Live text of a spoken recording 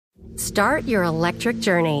Start your electric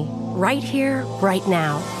journey right here, right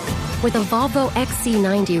now. With a Volvo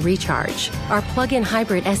XC90 Recharge, our plug-in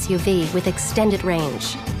hybrid SUV with extended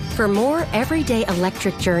range. For more everyday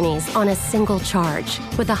electric journeys on a single charge,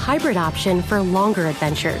 with a hybrid option for longer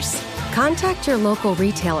adventures. Contact your local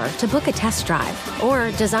retailer to book a test drive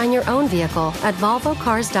or design your own vehicle at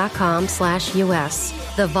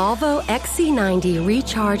volvocars.com/US. The Volvo XC90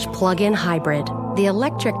 Recharge Plug-in Hybrid, the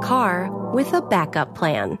electric car with a backup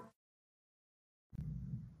plan.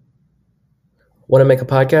 Want to make a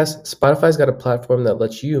podcast? Spotify's got a platform that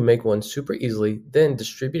lets you make one super easily, then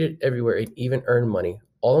distribute it everywhere and even earn money,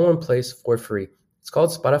 all in one place for free. It's called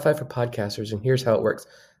Spotify for Podcasters, and here's how it works.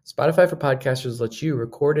 Spotify for Podcasters lets you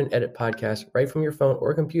record and edit podcasts right from your phone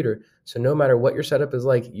or computer, so no matter what your setup is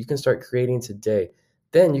like, you can start creating today.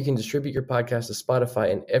 Then you can distribute your podcast to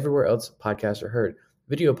Spotify and everywhere else podcasts are heard.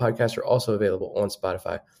 Video podcasts are also available on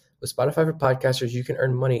Spotify. With Spotify for Podcasters, you can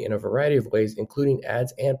earn money in a variety of ways, including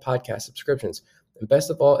ads and podcast subscriptions. And best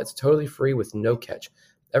of all, it's totally free with no catch.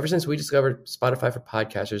 Ever since we discovered Spotify for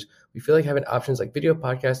Podcasters, we feel like having options like video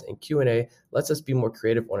podcasts and Q&A lets us be more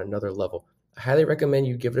creative on another level. I highly recommend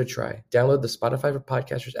you give it a try. Download the Spotify for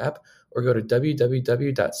Podcasters app or go to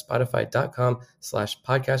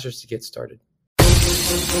www.spotify.com/podcasters to get started.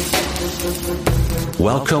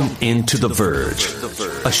 Welcome into The Verge,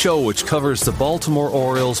 a show which covers the Baltimore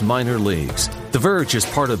Orioles minor leagues. The Verge is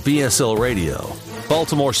part of BSL Radio.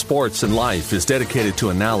 Baltimore Sports and Life is dedicated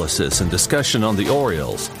to analysis and discussion on the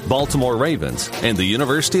Orioles, Baltimore Ravens, and the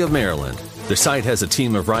University of Maryland. The site has a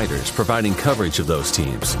team of writers providing coverage of those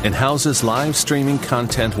teams and houses live streaming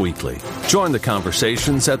content weekly. Join the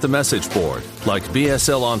conversations at the message board, like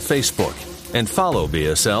BSL on Facebook, and follow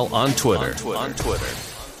BSL on Twitter.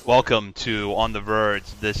 Welcome to On the Verge.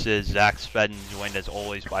 This is Zach Spedden, joined as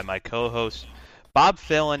always by my co-hosts, Bob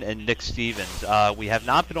Phelan and Nick Stevens. We have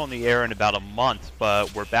not been on the air in about a month,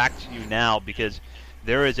 but we're back to you now because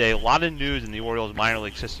there is a lot of news in the Orioles minor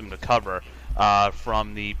league system to cover.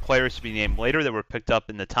 From the players to be named later that were picked up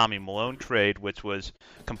in the Tommy Malone trade, which was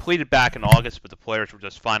completed back in August, but the players were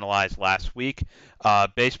just finalized last week.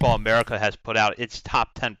 Baseball America has put out its top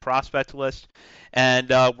 10 prospect list. And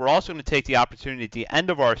we're also going to take the opportunity at the end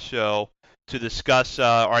of our show to discuss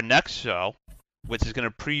our next show, which is going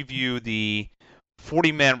to preview the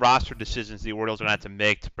 40-man roster decisions the Orioles are going to have to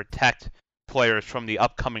make to protect players from the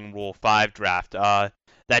upcoming Rule 5 draft.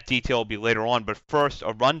 That detail will be later on, but first,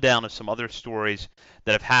 a rundown of some other stories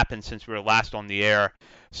that have happened since we were last on the air.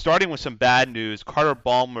 Starting with some bad news, Carter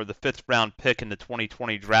Balmer, the 5th-round pick in the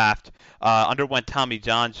 2020 draft, underwent Tommy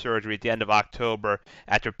John surgery at the end of October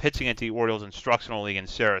after pitching at the Orioles Instructional League in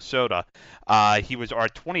Sarasota. He was our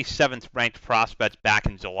 27th ranked prospect back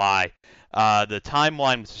in July. The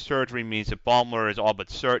timeline with the surgery means that Balmer is all but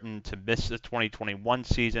certain to miss the 2021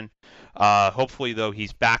 season. Hopefully, though,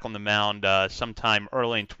 he's back on the mound sometime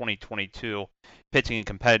early in 2022, pitching in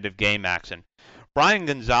competitive game action. Brian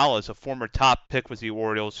Gonzalez, a former top pick with the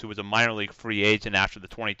Orioles, who was a minor league free agent after the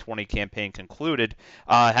 2020 campaign concluded,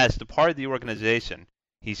 has departed the organization.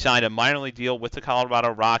 He signed a minor league deal with the Colorado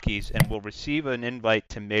Rockies and will receive an invite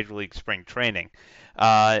to Major League Spring Training.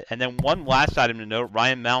 And then one last item to note,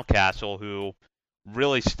 Ryan Mountcastle, who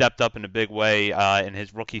really stepped up in a big way in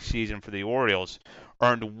his rookie season for the Orioles,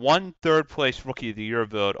 earned one third-place Rookie of the Year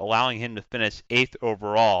vote, allowing him to finish 8th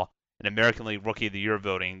overall in American League Rookie of the Year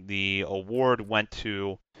voting. The award went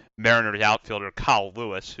to Mariners outfielder Kyle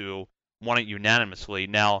Lewis, who won it unanimously.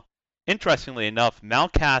 Now, interestingly enough,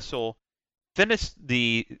 Mountcastle finished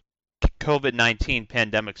the COVID-19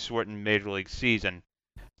 pandemic-shortened Major League season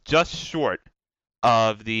just short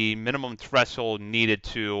of the minimum threshold needed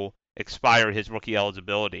to expire his rookie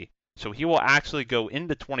eligibility. So he will actually go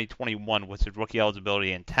into 2021 with his rookie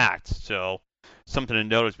eligibility intact. So something to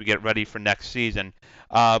note as we get ready for next season.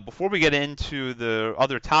 Before we get into the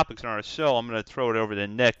other topics on our show, I'm going to throw it over to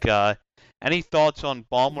Nick. Any thoughts on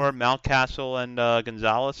Balmer, Mountcastle, and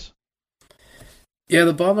Gonzalez? Yeah,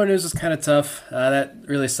 the Balmer news is kind of tough. That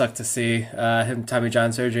really sucked to see him Tommy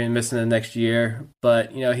John surgery and missing the next year.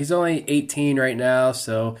 But he's only 18 right now,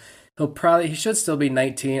 so he should still be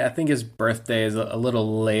 19. I think his birthday is a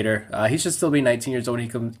little later. He should still be 19 years old when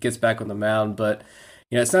he gets back on the mound. But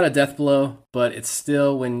it's not a death blow, but it's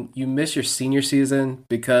still when you miss your senior season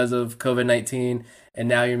because of COVID-19, and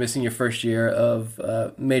now you're missing your first year of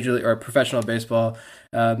major league or professional baseball.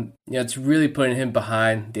 It's really putting him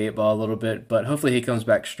behind the eight ball a little bit, but hopefully he comes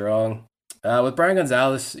back strong. With Brian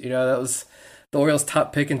Gonzalez, that was the Orioles'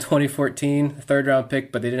 top pick in 2014, third round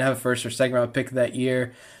pick, but they didn't have a first or second round pick that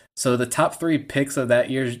year. So the top three picks of that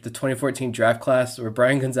year, the 2014 draft class, were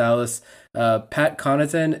Brian Gonzalez, Pat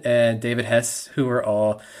Connaughton, and David Hess, who were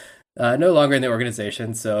all no longer in the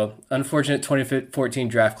organization. So unfortunate 2014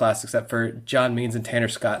 draft class, except for John Means and Tanner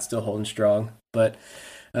Scott still holding strong. But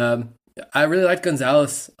um, I really liked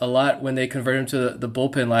Gonzalez a lot when they converted him to the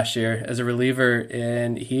bullpen last year as a reliever,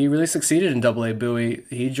 and he really succeeded in Double A Bowie.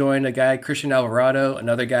 He joined a guy, Christian Alvarado,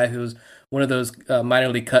 another guy who was one of those minor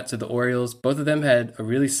league cuts of the Orioles. Both of them had a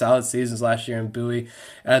really solid seasons last year in Bowie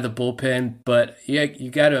out of the bullpen. But yeah, you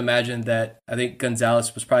got to imagine that I think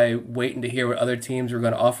Gonzalez was probably waiting to hear what other teams were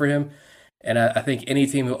going to offer him. And I think any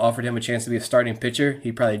team who offered him a chance to be a starting pitcher,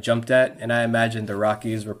 he probably jumped at. And I imagine the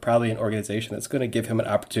Rockies were probably an organization that's going to give him an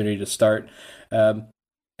opportunity to start.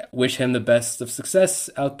 Wish him the best of success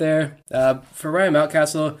out there. For Ryan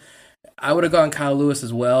Mountcastle, I would have gone Kyle Lewis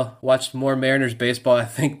as well. Watched more Mariners baseball, I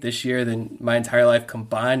think, this year than my entire life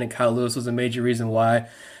combined, and Kyle Lewis was a major reason why.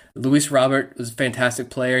 Luis Robert was a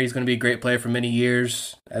fantastic player. He's going to be a great player for many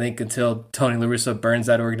years, I think, until Tony La Russa burns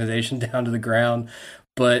that organization down to the ground.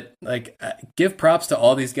 But give props to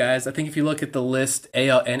all these guys. I think if you look at the list,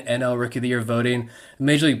 AL and NL Rookie of the Year voting,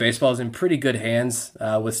 Major League Baseball is in pretty good hands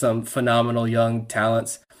with some phenomenal young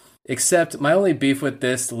talents. Except my only beef with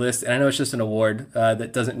this list, and I know it's just an award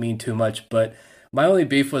that doesn't mean too much, but my only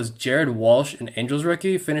beef was Jared Walsh, an Angels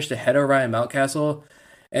rookie, finished ahead of Ryan Mountcastle.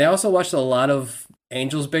 And I also watched a lot of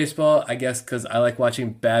Angels baseball, I guess because I like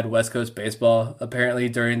watching bad West Coast baseball, apparently,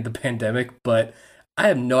 during the pandemic. But I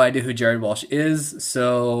have no idea who Jared Walsh is,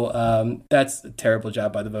 so that's a terrible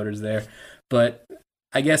job by the voters there. But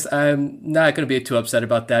I guess I'm not going to be too upset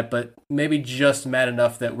about that, but maybe just mad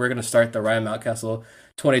enough that we're going to start the Ryan Mountcastle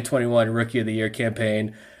 2021 Rookie of the Year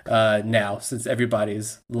campaign now, since everybody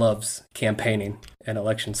loves campaigning and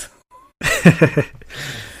elections.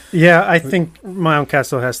 Yeah, I think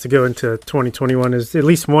Mountcastle has to go into 2021 as at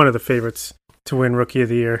least one of the favorites to win Rookie of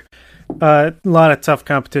the Year. A lot of tough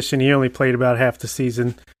competition. He only played about half the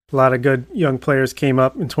season. A lot of good young players came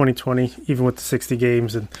up in 2020, even with the 60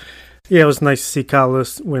 games. And yeah, it was nice to see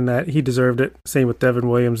Carlos win that. He deserved it. Same with Devin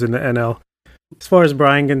Williams in the NL. As far as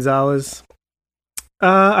Brian Gonzalez,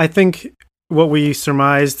 I think what we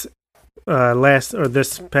surmised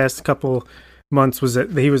this past couple months was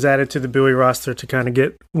that he was added to the Bowie roster to kind of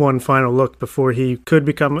get one final look before he could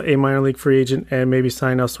become a minor league free agent and maybe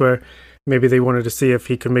sign elsewhere. Maybe they wanted to see if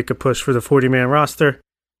he could make a push for the 40-man roster.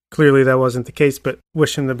 Clearly that wasn't the case, but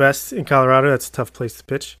wish him the best in Colorado. That's a tough place to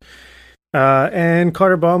pitch. And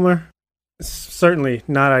Carter Baumler, certainly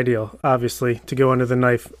not ideal, obviously, to go under the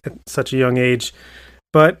knife at such a young age.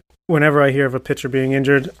 But whenever I hear of a pitcher being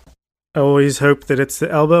injured, I always hope that it's the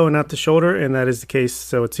elbow and not the shoulder, and that is the case.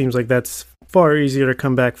 So it seems like that's far easier to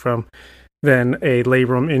come back from than a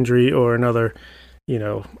labrum injury or another,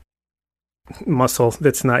 muscle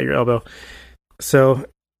that's not your elbow. So,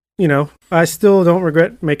 I still don't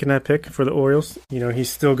regret making that pick for the Orioles. He's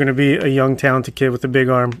still going to be a young, talented kid with a big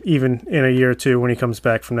arm, even in a year or two when he comes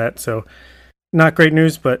back from that. So, not great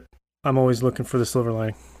news, but I'm always looking for the silver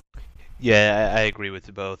lining. Yeah, I agree with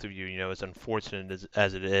the both of you. As unfortunate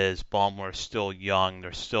as it is, Baumler is still young.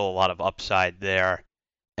 There's still a lot of upside there.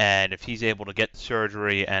 And if he's able to get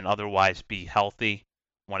surgery and otherwise be healthy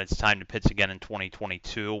when it's time to pitch again in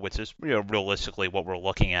 2022, which is realistically what we're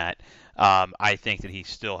looking at, I think that he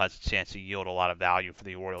still has a chance to yield a lot of value for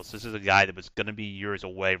the Orioles. This is a guy that was going to be years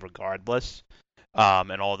away regardless.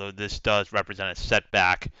 And although this does represent a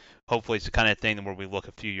setback, hopefully it's the kind of thing where we look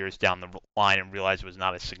a few years down the line and realize it was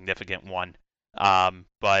not a significant one.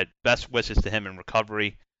 But best wishes to him in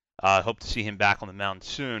recovery. Hope to see him back on the mound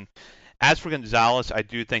soon. As for Gonzalez, I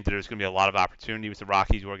do think that there's going to be a lot of opportunity with the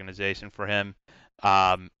Rockies organization for him.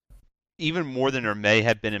 Even more than there may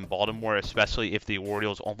have been in Baltimore, especially if the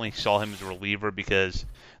Orioles only saw him as a reliever, because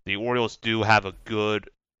the Orioles do have a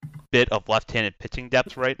good bit of left-handed pitching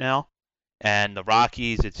depth right now. And the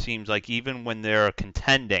Rockies, it seems like even when they're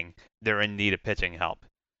contending, they're in need of pitching help.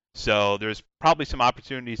 So there's probably some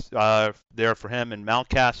opportunities there for him and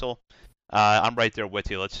Mountcastle. I'm right there with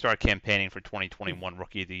you. Let's start campaigning for 2021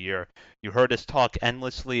 Rookie of the Year. You heard us talk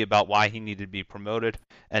endlessly about why he needed to be promoted,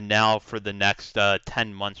 and now for the next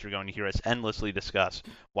 10 months you're going to hear us endlessly discuss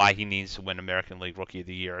why he needs to win American League Rookie of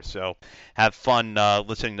the Year. So have fun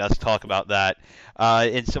listening to us talk about that.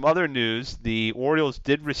 In some other news, the Orioles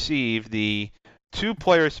did receive the 2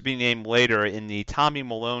 players to be named later in the Tommy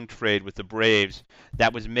Milone trade with the Braves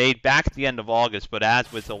that was made back at the end of August, but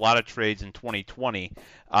as with a lot of trades in 2020,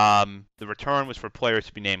 the return was for players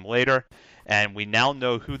to be named later, and we now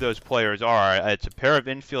know who those players are. It's a pair of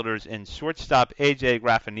infielders in shortstop A.J.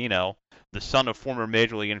 Graffinino, the son of former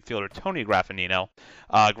Major League infielder Tony Graffinino.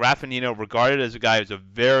 Graffinino, regarded as a guy who's a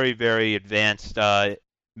very, very advanced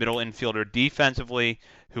middle infielder defensively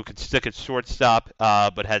who could stick at shortstop,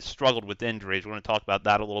 but has struggled with injuries. We're going to talk about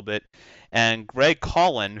that a little bit. And Greg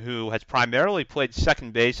Cullen, who has primarily played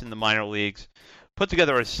second base in the minor leagues, put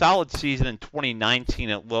together a solid season in 2019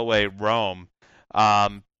 at Low A Rome,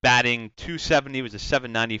 batting .270 with a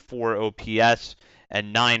 .794 OPS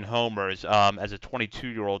and 9 homers as a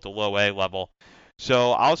 22-year-old at Low A level.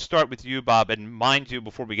 So I'll start with you, Bob, and mind you,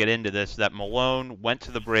 before we get into this, that Malone went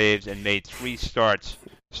to the Braves and made 3 starts,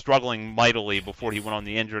 struggling mightily before he went on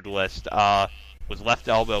the injured list, with left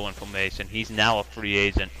elbow inflammation. He's now a free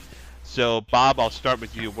agent. So, Bob, I'll start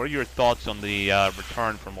with you. What are your thoughts on the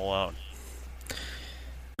return for Malone?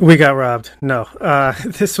 We got robbed. No.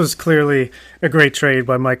 This was clearly a great trade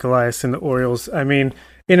by Mike Elias and the Orioles. I mean,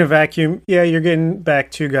 in a vacuum, yeah, you're getting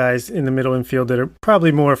back 2 guys in the middle infield that are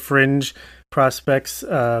probably more fringe prospects,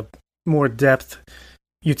 more depth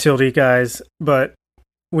utility guys. But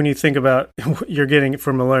when you think about you're getting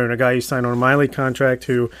from Malone, a guy you signed on a minor league contract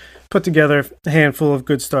who put together a handful of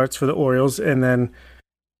good starts for the Orioles and then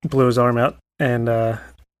blew his arm out. And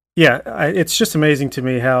it's just amazing to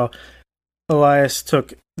me how Elias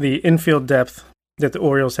took the infield depth that the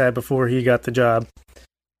Orioles had before he got the job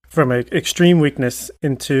from an extreme weakness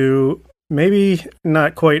into maybe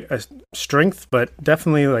not quite a strength, but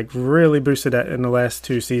definitely like really boosted that in the last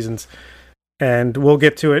 2 seasons. And we'll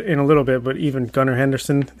get to it in a little bit, but even Gunnar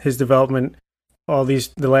Henderson, his development, the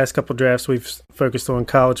last couple drafts we've focused on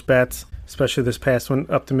college bats, especially this past one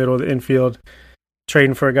up the middle of the infield,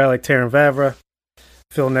 trading for a guy like Taron Vavra,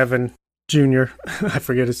 Phil Nevin Jr., I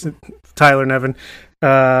forget his Tyler Nevin,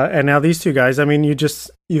 and now these 2 guys. I mean,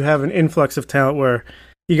 you have an influx of talent where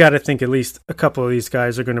you got to think at least a couple of these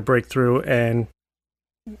guys are going to break through and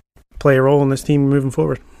play a role in this team moving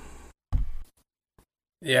forward.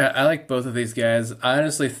 Yeah, I like both of these guys. I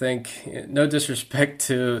honestly think, no disrespect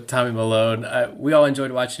to Tommy Malone, we all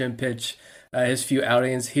enjoyed watching him pitch his few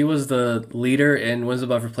outings. He was the leader in wins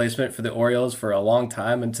above replacement for the Orioles for a long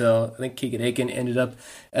time until I think Keegan Aiken ended up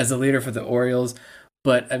as the leader for the Orioles.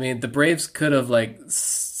 But, I mean, the Braves could have,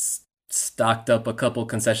 stocked up a couple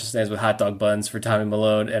concession stands with hot dog buns for Tommy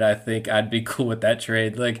Malone, and I think I'd be cool with that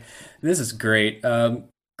trade. This is great.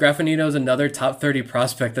 Graffinino is another top 30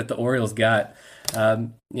 prospect that the Orioles got.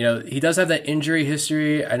 He does have that injury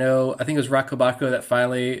history. I think it was Rock Kabako that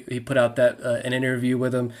finally he put out that an interview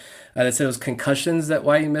with him that said it was concussions that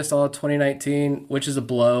why he missed all of 2019, which is a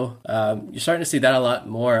blow. You're starting to see that a lot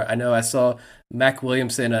more. I know I saw Mac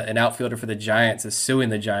Williamson, an outfielder for the Giants, is suing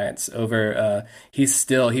the Giants over he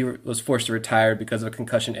was forced to retire because of a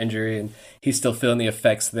concussion injury, and he's still feeling the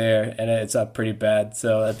effects there, and it's pretty bad.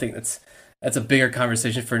 So I think that's a bigger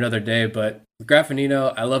conversation for another day. But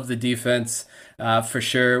Graffinino, I love the defense for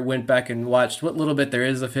sure. Went back and watched what little bit there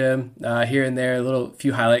is of him here and there,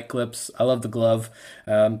 few highlight clips. I love the glove.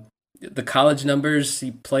 The college numbers, he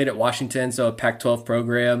played at Washington, so a Pac-12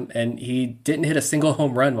 program, and he didn't hit a single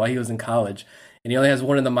home run while he was in college. And he only has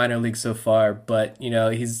 1 in the minor leagues so far. But,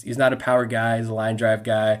 he's not a power guy. He's a line drive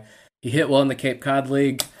guy. He hit well in the Cape Cod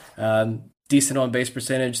League. Decent on base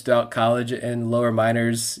percentage throughout college and lower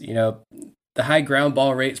minors. The high ground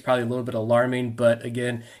ball rate is probably a little bit alarming, but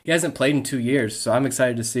again, he hasn't played in 2 years, so I'm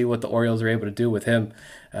excited to see what the Orioles are able to do with him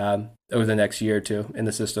over the next year or 2 in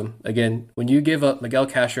the system. Again, when you give up Miguel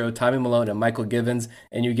Castro, Tommy Malone, and Michael Givens,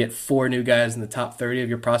 and you get 4 new guys in the top 30 of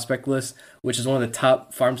your prospect list, which is one of the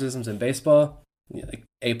top farm systems in baseball,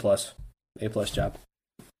 A+. A+ job.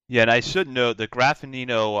 Yeah, and I should note that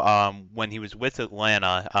Graffinino, when he was with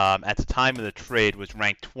Atlanta, at the time of the trade, was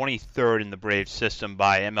ranked 23rd in the Braves system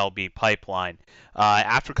by MLB Pipeline.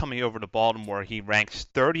 After coming over to Baltimore, he ranks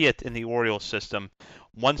 30th in the Orioles system,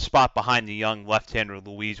 1 spot behind the young left-hander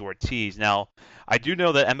Luis Ortiz. Now, I do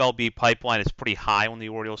know that MLB Pipeline is pretty high on the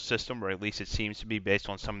Orioles system, or at least it seems to be based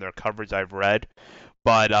on some of their coverage I've read.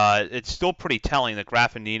 But it's still pretty telling that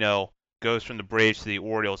Graffinino goes from the Braves to the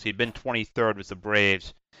Orioles. He'd been 23rd with the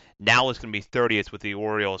Braves. Now it's going to be 30th with the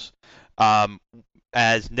Orioles.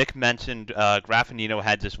 As Nick mentioned, Graffinino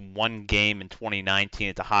had just 1 game in 2019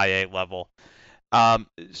 at the high A level.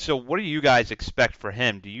 So what do you guys expect for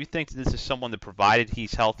him? Do you think this is someone that, provided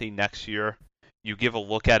he's healthy next year, you give a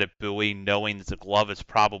look at Bowie knowing that the glove is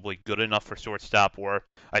probably good enough for shortstop? Or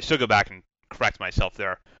I should go back and correct myself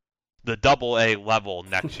there. The Double-A level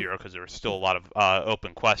next year, because there are still a lot of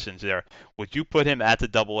open questions there. Would you put him at the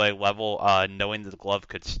Double-A level knowing that the glove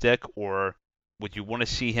could stick, or would you want to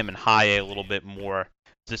see him in high A a little bit more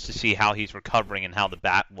just to see how he's recovering and how the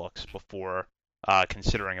bat looks before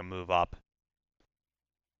considering a move up?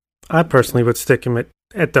 I personally would stick him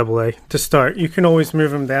at Double-A to start. You can always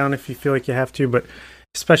move him down if you feel like you have to, but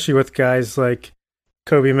especially with guys like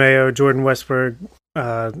Kobe Mayo, Jordan Westberg,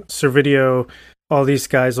 Servideo, all these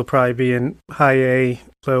guys will probably be in high A,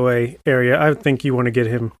 low A area. I think you want to get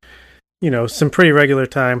him, some pretty regular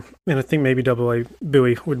time, and I think maybe double A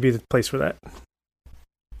Bowie would be the place for that.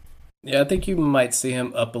 Yeah, I think you might see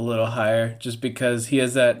him up a little higher just because he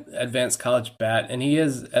has that advanced college bat, and he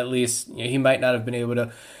is at least, he might not have been able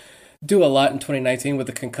to do a lot in 2019 with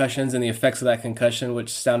the concussions and the effects of that concussion, which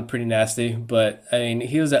sound pretty nasty. But I mean,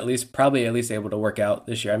 he was probably at least able to work out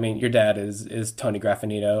this year. I mean, your dad is Tony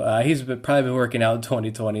Graffinino. He's probably been working out in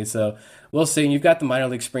 2020, so we'll see. And you've got the minor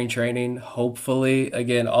league spring training. Hopefully,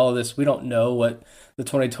 again, all of this, we don't know what the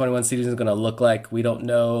 2021 season is going to look like. We don't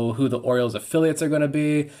know who the Orioles affiliates are going to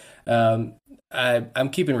be. I'm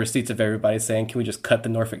keeping receipts of everybody saying, can we just cut the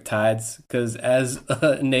Norfolk Tides? Because as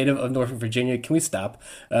a native of Norfolk, Virginia, can we stop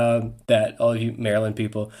that, all of you Maryland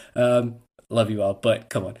people? Love you all, but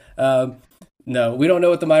come on. No, we don't know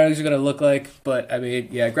what the minor leagues are going to look like, but I mean,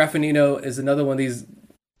 yeah, Graffinino is another one of these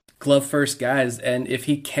glove first guys, and if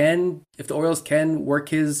the Orioles can work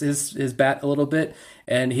his bat a little bit,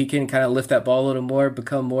 and he can kind of lift that ball a little more,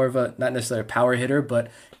 become more of a, not necessarily a power hitter, but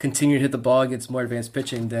continue to hit the ball against more advanced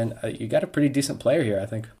pitching, then you got a pretty decent player here, I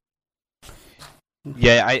think.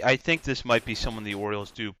 Yeah, I think this might be someone the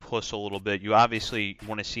Orioles do push a little bit. You obviously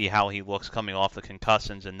want to see how he looks coming off the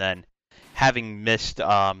concussions, and then having missed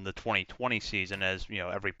the 2020 season, as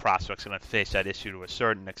every prospect's going to face that issue to a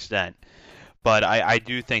certain extent. But I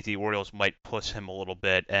do think the Orioles might push him a little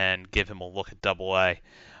bit and give him a look at Double-A.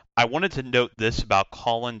 I wanted to note this about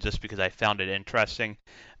Cullen just because I found it interesting.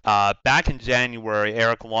 Back in January,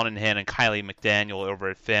 Eric Lonenhan and Kylie McDaniel over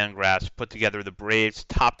at Fangraphs put together the Braves'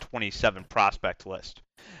 top 27 prospect list.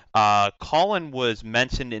 Cullen was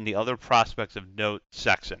mentioned in the other prospects of note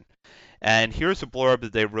section. And here's a blurb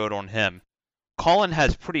that they wrote on him. Cullen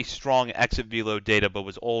has pretty strong exit velo data but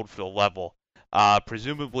was old for the level.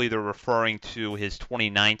 Presumably they're referring to his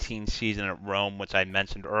 2019 season at Rome, which I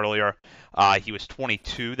mentioned earlier. He was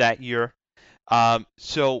 22 that year.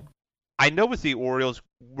 So I know with the Orioles,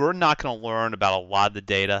 we're not going to learn about a lot of the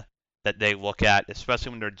data that they look at,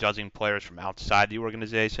 especially when they're judging players from outside the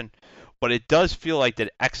organization. But it does feel like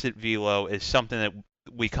that exit velo is something that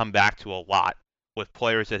we come back to a lot with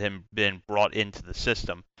players that have been brought into the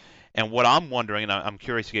system. And what I'm wondering, and I'm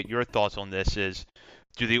curious to get your thoughts on this, is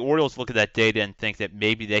do the Orioles look at that data and think that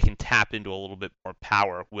maybe they can tap into a little bit more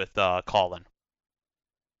power with Cullen?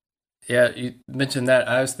 Yeah, you mentioned that.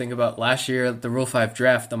 I was thinking about last year at the Rule 5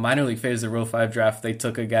 draft, the minor league phase of the Rule 5 draft, they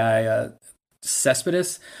took a guy,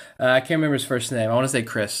 Cespedes. I can't remember his first name. I want to say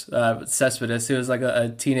Chris. Cespedes. He was like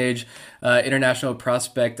a teenage international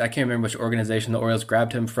prospect. I can't remember which organization the Orioles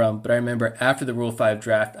grabbed him from, but I remember after the Rule 5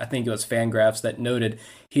 draft, I think it was Fangraphs that noted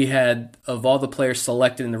he had, of all the players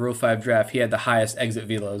selected in the Rule 5 draft, he had the highest exit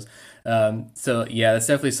velos. So yeah, that's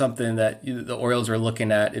definitely something that the Orioles are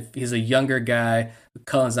looking at. If he's a younger guy,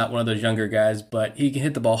 Cullen's not one of those younger guys, but he can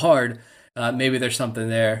hit the ball hard. Maybe there's something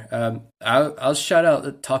there. I'll shout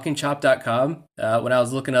out TalkingChop.com. When I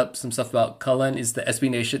was looking up some stuff about Cullen, is the SB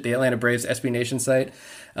Nation, the Atlanta Braves SB Nation site.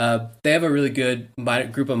 They have a really good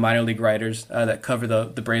group of minor league writers that cover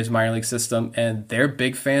the Braves minor league system, and they're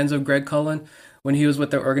big fans of Greg Cullen when he was with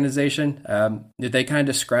their organization. They kind of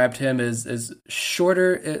described him as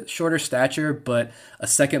shorter stature, but a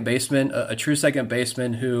second baseman, a true second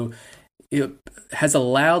baseman who has a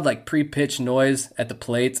loud like pre-pitch noise at the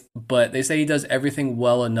plate, but they say he does everything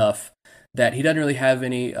well enough that he doesn't really have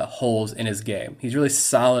any holes in his game. He's really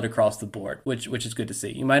solid across the board, which is good to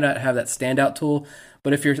see. You might not have that standout tool,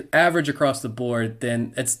 but if you're average across the board,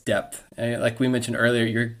 then it's depth. And like we mentioned earlier,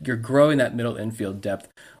 you're growing that middle infield depth,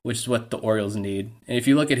 which is what the Orioles need. And if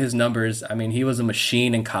you look at his numbers, I mean, he was a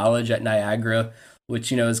machine in college at Niagara, which,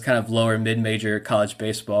 is kind of lower mid-major college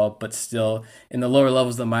baseball, but still in the lower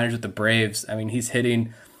levels of the minors with the Braves. I mean, he's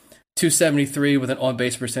hitting .273 with an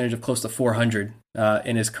on-base percentage of close to .400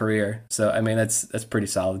 in his career. So, I mean, that's pretty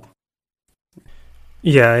solid.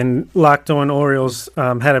 Yeah, and Locked On Orioles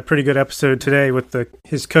had a pretty good episode today with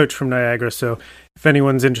his coach from Niagara. So if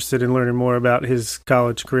anyone's interested in learning more about his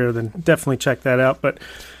college career, then definitely check that out. But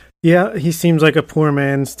yeah, he seems like a poor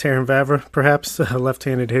man's Terrin Vavra, perhaps, a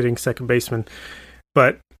left-handed hitting second baseman.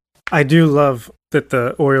 But I do love that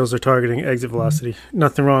the Orioles are targeting exit velocity.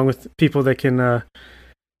 Nothing wrong with people that can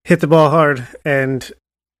hit the ball hard. And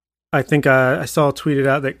I think I saw tweeted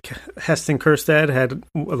out that Heston Kjerstad had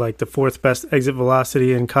like the fourth best exit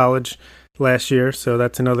velocity in college last year. So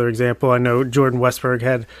that's another example. I know Jordan Westberg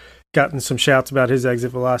had gotten some shouts about his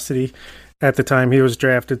exit velocity at the time he was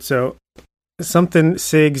drafted. So something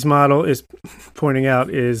SIG's model is pointing out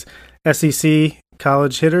is SEC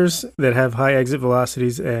college hitters that have high exit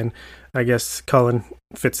velocities, and I guess Cullen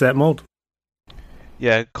fits that mold.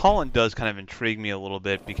 Yeah, Colin does kind of intrigue me a little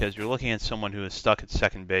bit because you're looking at someone who is stuck at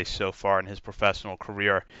second base so far in his professional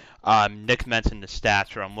career. Nick mentioned the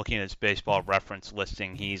stats, or I'm looking at his baseball reference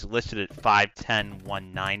listing. He's listed at 5'10",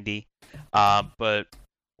 190. But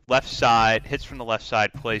left side, hits from the left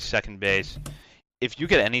side, plays second base. If you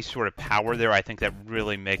get any sort of power there, I think that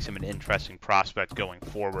really makes him an interesting prospect going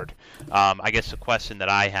forward. I guess the question that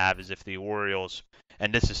I have is if the Orioles,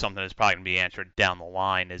 and this is something that's probably going to be answered down the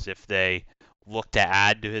line, is if they look to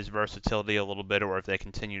add to his versatility a little bit, or if they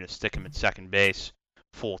continue to stick him at second base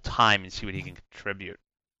full time and see what he can contribute.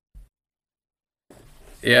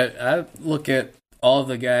 Yeah, I look at all of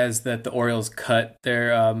the guys that the Orioles cut.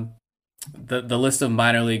 Their the list of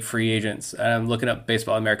minor league free agents. I'm looking up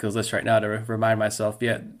Baseball America's list right now to remind myself.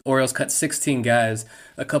 Yeah, Orioles cut 16 guys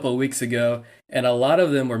a couple of weeks ago, and a lot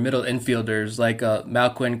of them were middle infielders like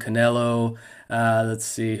Malquin Canelo. Let's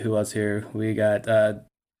see who else here. We got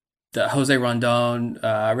Jose Rondon,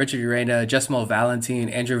 Richard Urena, Jesmo Valentin,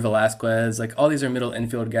 Andrew Velasquez. Like, all these are middle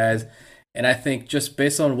infield guys. And I think just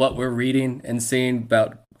based on what we're reading and seeing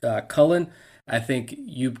about Cullen, I think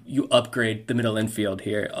you upgrade the middle infield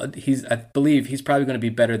here. I believe he's probably going to be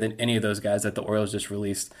better than any of those guys that the Orioles just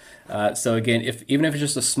released. So again, even if it's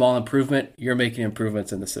just a small improvement, you're making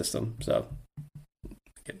improvements in the system. So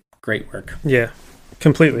great work. Yeah,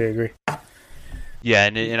 completely agree. Yeah,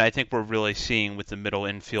 and I think we're really seeing with the middle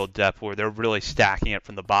infield depth where they're really stacking it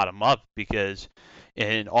from the bottom up, because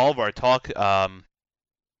in all of our talk tonight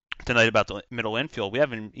about the middle infield, we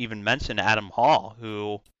haven't even mentioned Adam Hall,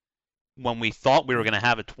 who, when we thought we were going to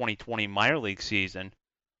have a 2020 minor league season,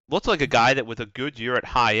 looks like a guy that with a good year at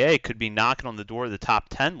high A could be knocking on the door of the top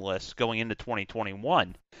 10 list going into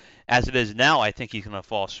 2021. As it is now, I think he's going to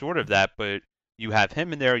fall short of that, but you have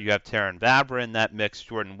him in there. You have Terrin Vavra in that mix,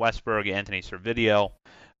 Jordan Westburg, Anthony Servideo,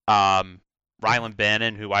 Rylan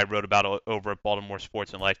Bannon, who I wrote about over at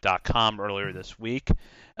BaltimoreSportsAndLife.com earlier this week.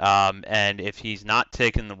 And if he's not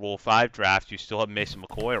taking the Rule 5 draft, you still have Mason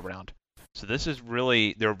McCoy around. So this is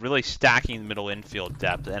they're really stacking the middle infield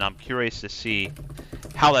depth, and I'm curious to see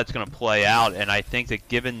how that's going to play out. And I think that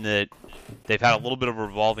given that they've had a little bit of a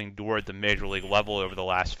revolving door at the major league level over the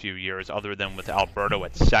last few years, other than with Alberto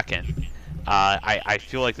at second, I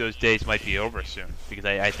feel like those days might be over soon, because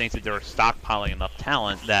I think that they're stockpiling enough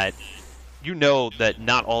talent that you know that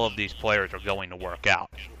not all of these players are going to work out.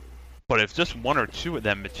 But if just one or two of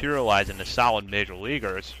them materialize into solid major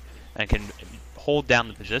leaguers and can hold down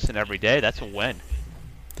the position every day, that's a win.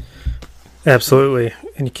 Absolutely.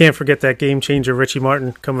 And you can't forget that game changer Richie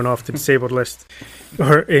Martin coming off the disabled list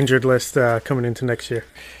or injured list coming into next year.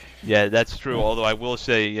 Yeah, that's true. Although I will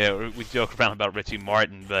say, we joke around about Richie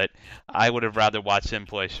Martin, but I would have rather watched him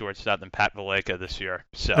play shortstop than Pat Valaika this year.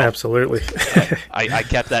 So absolutely. I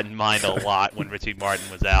kept that in mind a lot when Richie Martin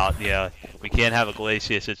was out. Yeah, we can't have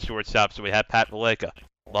Iglesias at shortstop, so we had Pat Valaika.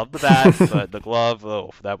 Love the bat, but the glove,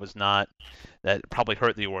 that probably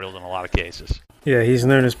hurt the Orioles in a lot of cases. Yeah, he's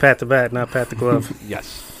known as Pat the Bat, not Pat the Glove.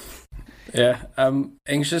 Yes. Yeah, I'm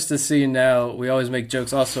anxious to see now. We always make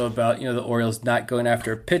jokes also about, the Orioles not going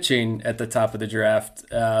after pitching at the top of the draft.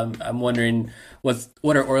 I'm wondering what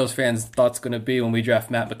are Orioles fans' thoughts going to be when we draft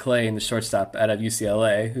Matt McClay, the shortstop out of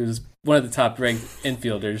UCLA, who's one of the top-ranked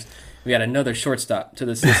infielders. We got another shortstop to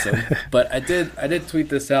the system. But I did tweet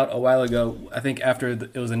this out a while ago. I think after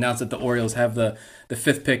it was announced that the Orioles have the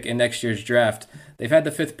fifth pick in next year's draft. They've had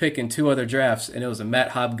the fifth pick in two other drafts, and it was a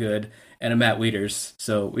Matt Hobgood and a Matt Wieters.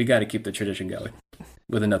 So we got to keep the tradition going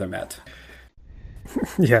with another Matt.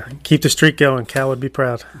 Yeah, keep the streak going. Cal would be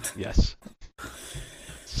proud. Yes.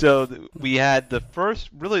 So we had the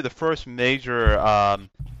first major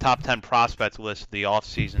top 10 prospects list of the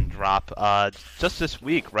offseason drop just this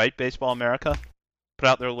week, right? Baseball America put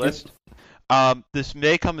out their list. This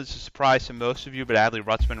may come as a surprise to most of you, but Adley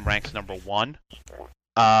Rutschman ranks number 1.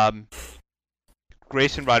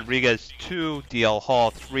 Grayson Rodriguez 2, DL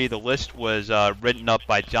Hall 3. The list was written up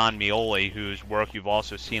by John Mioli, whose work you've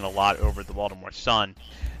also seen a lot over at the Baltimore Sun.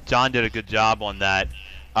 John did a good job on that.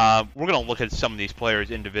 We're going to look at some of these players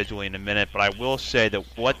individually in a minute, but I will say that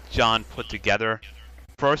what John put together,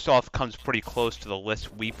 first off, comes pretty close to the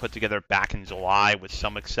list we put together back in July, with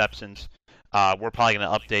some exceptions. We're probably going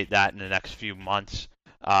to update that in the next few months.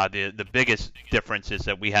 The biggest difference is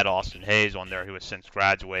that we had Austin Hayes on there, who has since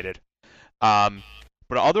graduated.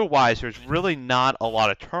 But otherwise, there's really not a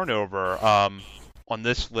lot of turnover on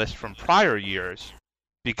this list from prior years,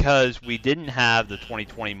 because we didn't have the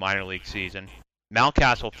 2020 minor league season.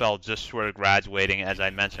 Mountcastle fell just short of graduating, as I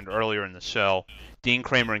mentioned earlier in the show. Dean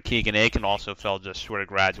Kramer and Keegan Aiken also fell just short of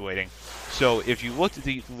graduating. So if you looked at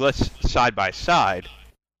the list side by side,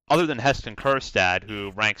 other than Heston Kjerstad,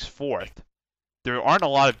 who ranks 4th, there aren't a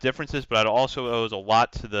lot of differences, but it also owes a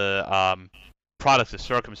lot to the products of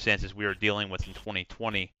circumstances we are dealing with in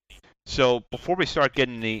 2020. So before we start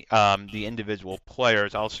getting the individual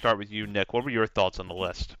players, I'll start with you, Nick. What were your thoughts on the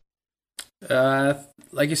list?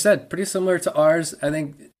 Like you said, pretty similar to ours, I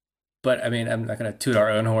think. But I mean, I'm not going to toot our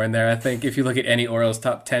own horn there. I think if you look at any Orioles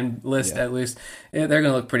top 10 list, at least, they're going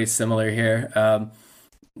to look pretty similar here.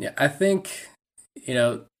 I think,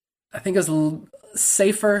 I think it was a little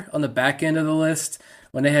safer on the back end of the list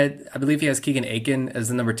when they had, I believe he has Keegan Aiken as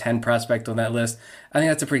the number 10 prospect on that list. I think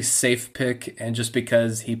that's a pretty safe pick, and just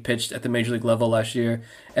because he pitched at the major league level last year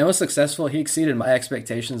and was successful, he exceeded my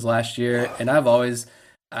expectations last year, and I've always,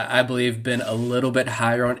 I believe, been a little bit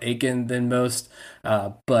higher on Aiken than most,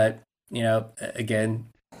 but again,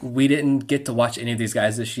 we didn't get to watch any of these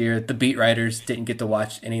guys this year. The beat writers didn't get to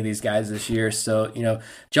watch any of these guys this year. So,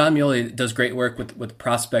 John Muley does great work with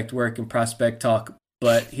prospect work and prospect talk,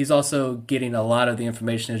 but he's also getting a lot of the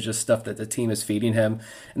information is just stuff that the team is feeding him.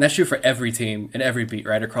 And that's true for every team and every beat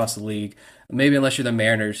writer across the league. Maybe unless you're the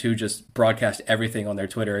Mariners, who just broadcast everything on their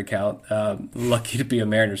Twitter account. Lucky to be a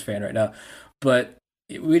Mariners fan right now. But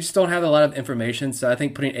we just don't have a lot of information. So I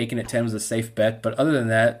think putting Aiken at 10 was a safe bet. But other than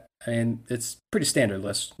that, I mean, it's pretty standard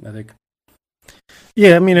list, I think.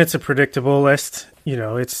 Yeah, I mean, it's a predictable list.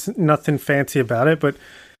 It's nothing fancy about it. But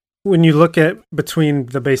when you look at between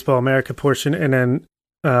the Baseball America portion and then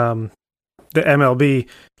the MLB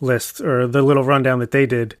list, or the little rundown that they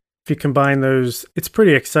did, if you combine those, it's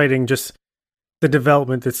pretty exciting, just the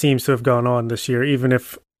development that seems to have gone on this year, even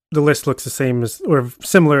if the list looks the same as or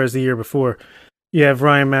similar as the year before. You have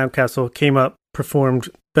Ryan Mountcastle came up, performed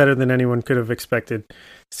better than anyone could have expected.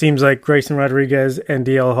 Seems like Grayson Rodriguez and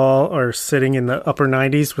DL Hall are sitting in the upper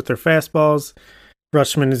 90s with their fastballs.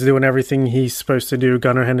 Rutschman is doing everything he's supposed to do.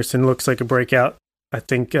 Gunnar Henderson looks like a breakout. I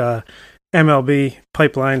think MLB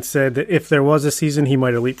Pipeline said that if there was a season, he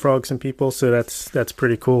might have leapfrogged some people, so that's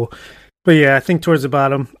pretty cool. But yeah, I think towards the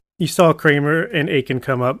bottom, you saw Kramer and Aiken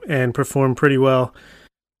come up and perform pretty well.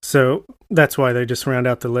 So that's why they just round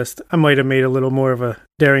out the list. I might have made a little more of a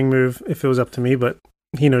daring move if it was up to me, but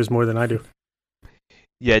he knows more than I do.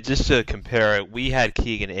 Yeah, just to compare it, we had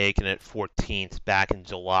Keegan Aiken at 14th back in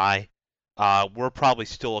July. We're probably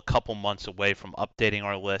still a couple months away from updating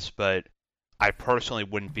our list, but I personally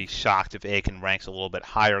wouldn't be shocked if Aiken ranks a little bit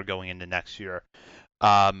higher going into next year.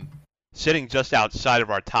 Sitting just outside of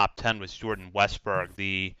our top 10 was Jordan Westburg,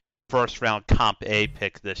 the first-round Comp A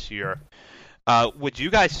pick this year. Would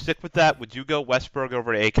you guys stick with that? Would you go Westburg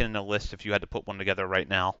over Aiken in a list if you had to put one together right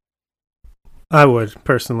now? I would,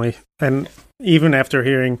 personally. And even after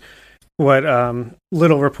hearing what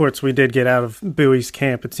little reports we did get out of Bowie's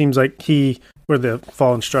camp, it seems like or the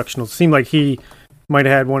fall instructional, seemed like he might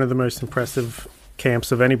have had one of the most impressive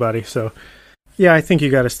camps of anybody. So, yeah, I think you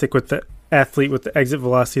got to stick with the athlete with the exit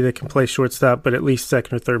velocity that can play shortstop, but at least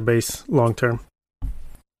second or third base long term.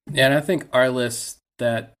 Yeah, and I think our list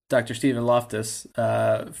that Dr. Stephen Loftus,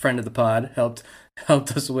 friend of the pod, helped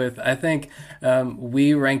us with. I think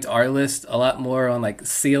we ranked our list a lot more on like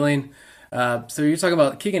ceiling. So you're talking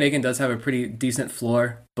about Keegan Aiken does have a pretty decent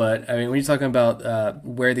floor, but I mean when you're talking about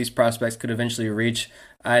where these prospects could eventually reach,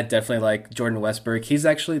 I definitely like Jordan Westburg. He's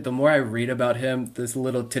actually, the more I read about him, this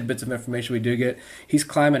little tidbits of information we do get, he's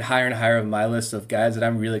climbing higher and higher on my list of guys that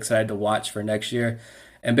I'm really excited to watch for next year.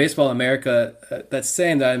 And Baseball America, that's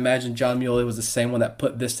saying that I imagine John Muley was the same one that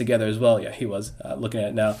put this together as well. Yeah, he was, looking at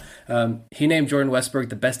it now. He named Jordan Westburg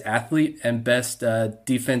the best athlete and best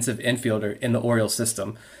defensive infielder in the Orioles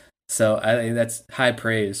system. So I think that's high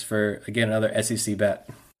praise for, again, another SEC bet.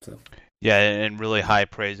 So. Yeah, and really high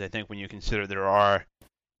praise, I think, when you consider there are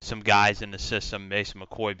some guys in the system, Mason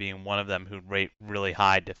McCoy being one of them, who rate really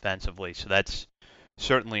high defensively. So that's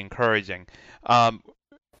certainly encouraging.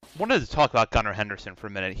 Wanted to talk about Gunnar Henderson for a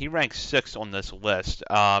minute. He ranks 6th on this list.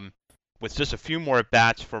 With just a few more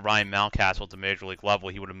at-bats for Ryan Mountcastle at the Major League level,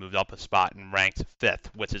 he would have moved up a spot and ranked 5th,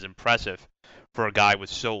 which is impressive for a guy with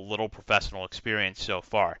so little professional experience so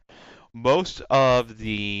far. Most of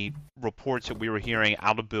the reports that we were hearing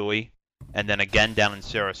out of Bowie, and then again down in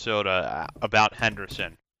Sarasota about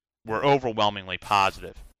Henderson, were overwhelmingly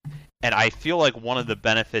positive. And I feel like one of the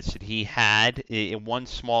benefits that he had, one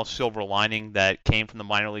small silver lining that came from the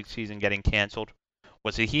minor league season getting canceled,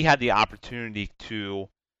 was that he had the opportunity to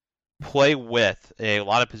play with a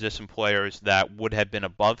lot of position players that would have been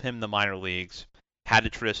above him in the minor leagues had the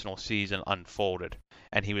traditional season unfolded.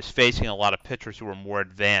 And he was facing a lot of pitchers who were more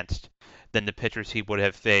advanced than the pitchers he would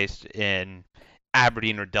have faced in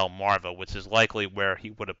Aberdeen or Delmarva, which is likely where he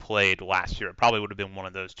would have played last year. It probably would have been one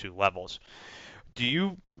of those two levels. Do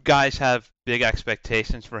you guys have big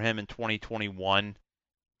expectations for him in 2021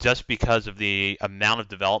 just because of the amount of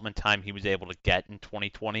development time he was able to get in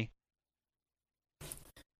 2020?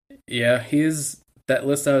 Yeah, he's that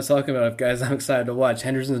list I was talking about of guys I'm excited to watch.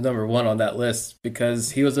 Henderson's number one on that list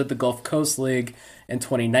because he was at the Gulf Coast League in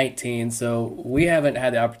 2019. So we haven't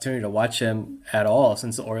had the opportunity to watch him at all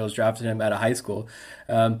since the Orioles drafted him out of high school.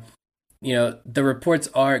 The reports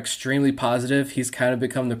are extremely positive. He's kind of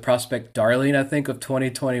become the prospect darling, I think, of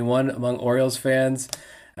 2021 among Orioles fans.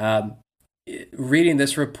 Reading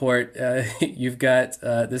this report, you've got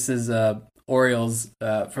this is Orioles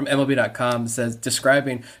from MLB.com says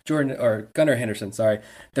describing Gunnar Henderson. Sorry,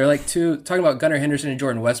 they're like talking about Gunnar Henderson and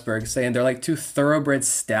Jordan Westburg, saying they're like two thoroughbred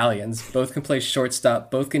stallions. Both can play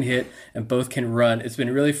shortstop, both can hit, and both can run. It's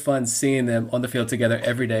been really fun seeing them on the field together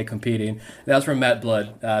every day competing. That was from Matt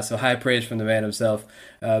Blood, so high praise from the man himself.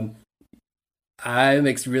 I'm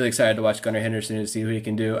really excited to watch Gunnar Henderson and see what he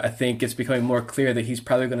can do. I think it's becoming more clear that he's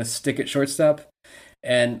probably going to stick at shortstop.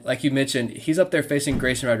 And like you mentioned, he's up there facing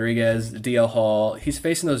Grayson Rodriguez, DL Hall. He's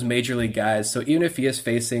facing those major league guys. So even if he is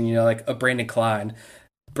facing, like a Brandon Klein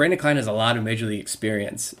has a lot of major league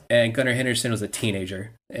experience. And Gunnar Henderson was a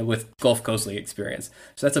teenager with Gulf Coast League experience.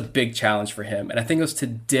 So that's a big challenge for him. And I think it was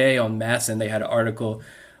today on Masson, they had an article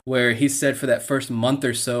where he said for that first month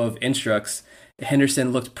or so of Instructs,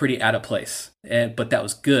 Henderson looked pretty out of place. But that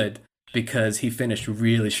was good because he finished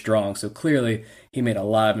really strong. So clearly he made a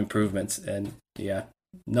lot of improvements. And yeah,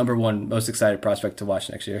 number one most excited prospect to watch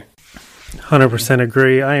next year. 100%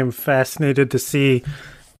 agree. I am fascinated to see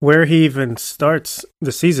where he even starts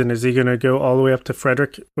the season. Is he going to go all the way up to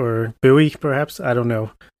Frederick or Bowie, perhaps? I don't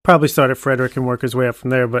know. Probably start at Frederick and work his way up from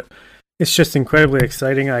there, but it's just incredibly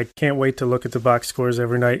exciting. I can't wait to look at the box scores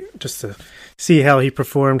every night just to see how he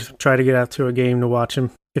performed, try to get out to a game to watch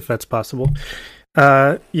him, if that's possible.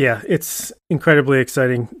 It's incredibly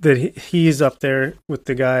exciting that he's up there with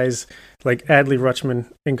the guys like Adley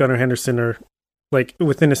Rutschman and Gunnar Henderson are like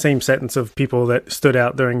within the same sentence of people that stood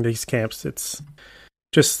out during these camps. It's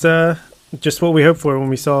just what we hoped for when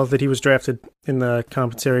we saw that he was drafted in the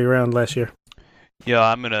compensatory round last year. Yeah,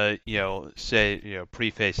 I'm gonna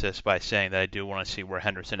preface this by saying that I do want to see where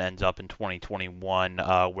Henderson ends up in 2021,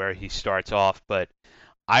 where he starts off, but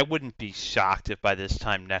I wouldn't be shocked if by this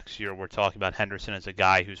time next year we're talking about Henderson as a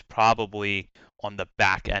guy who's probably on the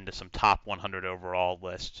back end of some top 100 overall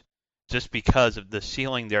lists, just because of the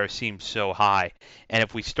ceiling there seems so high. And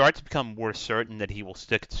if we start to become more certain that he will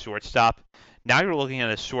stick at shortstop, now you're looking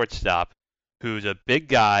at a shortstop who's a big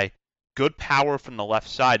guy, good power from the left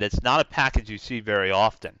side. That's not a package you see very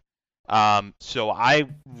often. So I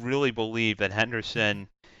really believe that Henderson,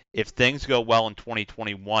 if things go well in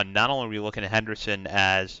 2021, not only are we looking at Henderson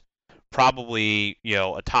as probably,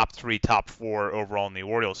 a top 3, top 4 overall in the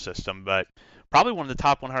Orioles system, but probably one of the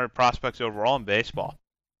top 100 prospects overall in baseball.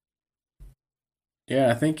 Yeah,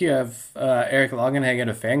 I think you have Eric Longenhagen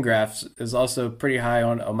of Fangraphs is also pretty high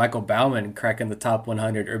on Michael Baumann cracking the top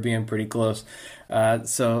 100 or being pretty close.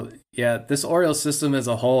 This Orioles system as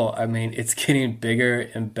a whole, I mean, it's getting bigger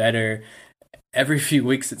and better every few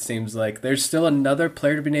weeks, it seems like. There's still another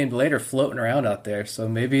player to be named later floating around out there. So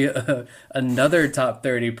maybe another top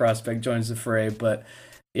 30 prospect joins the fray. But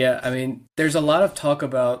yeah, I mean, there's a lot of talk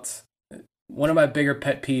about one of my bigger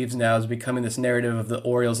pet peeves now is becoming this narrative of the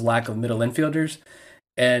Orioles' lack of middle infielders.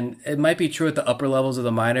 And it might be true at the upper levels of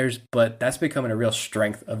the minors, but that's becoming a real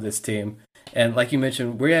strength of this team. And like you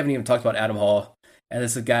mentioned, we haven't even talked about Adam Hall. And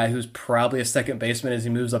this is a guy who's probably a second baseman as he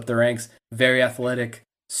moves up the ranks. Very athletic,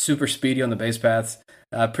 super speedy on the base paths,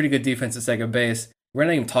 pretty good defense at second base. We're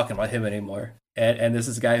not even talking about him anymore. And this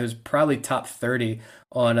is a guy who's probably top 30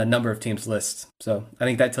 on a number of teams' lists. So I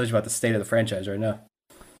think that tells you about the state of the franchise right now.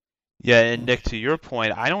 Yeah, and Nick, to your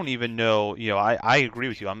point, I don't even know, I agree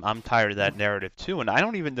with you. I'm tired of that narrative too, and I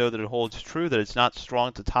don't even know that it holds true that it's not strong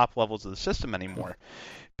at the top levels of the system anymore.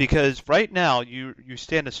 Because right now, you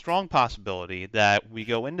stand a strong possibility that we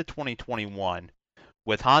go into 2021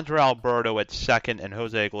 with Hanser Alberto at second and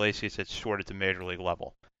Jose Iglesias at short at the major league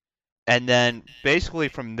level. And then basically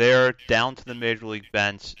from there down to the major league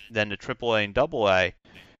bench, then to AAA and AA,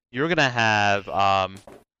 you're going to have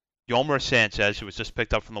Yolmer Sanchez, who was just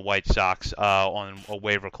picked up from the White Sox on a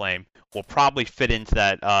waiver claim, will probably fit into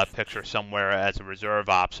that picture somewhere as a reserve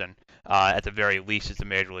option, at the very least at the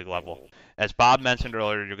major league level. As Bob mentioned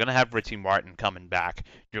earlier, you're going to have Richie Martin coming back.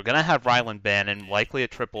 You're going to have Ryland Bannon, likely at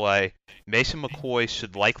AAA. Mason McCoy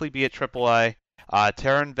should likely be at AAA.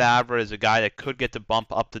 Terran Vavra is a guy that could get the bump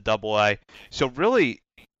up to AA. So really,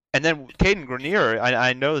 and then Caden Grenier,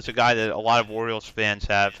 I know there's a guy that a lot of Orioles fans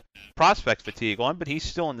have prospect fatigue on, but he's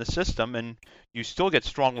still in the system, and you still get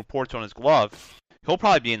strong reports on his glove. He'll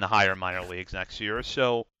probably be in the higher minor leagues next year.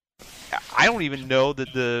 So I don't even know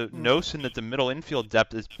that the notion that the middle infield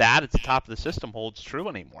depth is bad at the top of the system holds true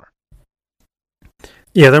anymore.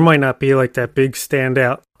 Yeah, there might not be like that big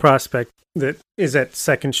standout prospect that is at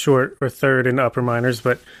second short or third in upper minors,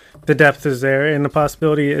 but the depth is there, and the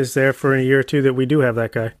possibility is there for a year or two that we do have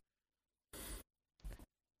that guy.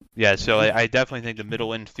 Yeah, so I definitely think the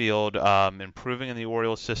middle infield improving in the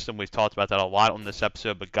Orioles system. We've talked about that a lot on this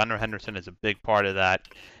episode, but Gunnar Henderson is a big part of that,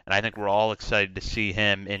 and I think we're all excited to see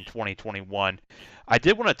him in 2021. I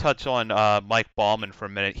did want to touch on Mike Baumann for a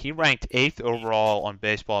minute. He ranked 8th overall on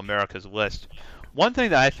Baseball America's list. One thing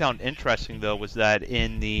that I found interesting, though, was that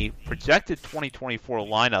in the projected 2024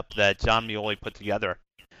 lineup that John Meoli put together,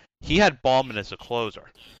 he had Baumann as a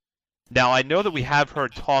closer. Now, I know that we have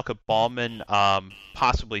heard talk of Baumann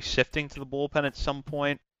possibly shifting to the bullpen at some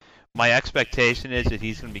point. My expectation is that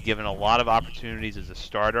he's going to be given a lot of opportunities as a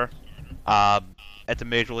starter at the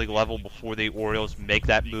major league level before the Orioles make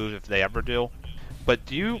that move, if they ever do. But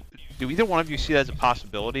do either one of you see that as a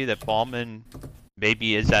possibility that Baumann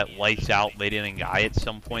maybe is that lights out late inning guy at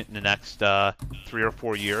some point in the next 3 or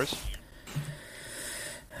 4 years?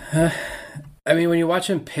 I mean, when you watch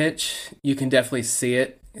him pitch, you can definitely see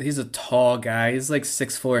it. He's a tall guy. He's like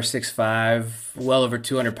 6'4", 6'5", well over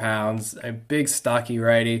 200 pounds. A big, stocky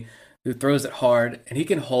righty who throws it hard, and he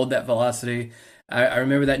can hold that velocity. I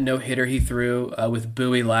remember that no-hitter he threw with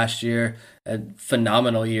Bowie last year, a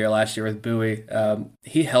phenomenal year last year with Bowie.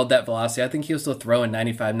 He held that velocity. I think he was still throwing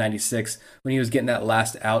 95, 96 when he was getting that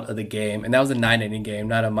last out of the game. And that was a 9-inning game,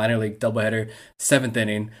 not a minor league doubleheader,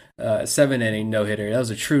 7th-inning, 7-inning no-hitter. That was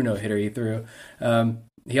a true no-hitter he threw.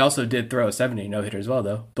 He also did throw a 7-inning no-hitter as well,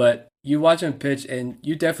 though. But you watch him pitch, and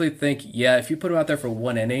you definitely think, yeah, if you put him out there for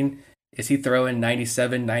 1 inning, is he throwing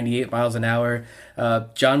 97, 98 miles an hour?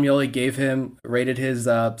 John Meoli rated his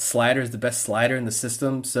slider as the best slider in the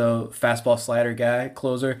system, so fastball slider guy,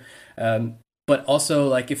 closer. But also,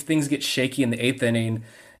 like, if things get shaky in the 8th inning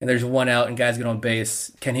and there's 1 out and guys get on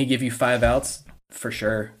base, can he give you 5 outs? For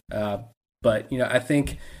sure. But, I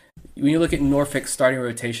think when you look at Norfolk's starting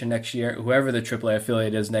rotation next year, whoever the AAA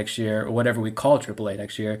affiliate is next year, or whatever we call AAA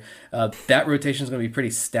next year, that rotation is going to be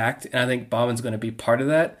pretty stacked, and I think Baumann's going to be part of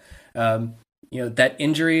that. That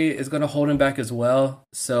injury is going to hold him back as well.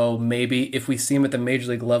 So maybe if we see him at the major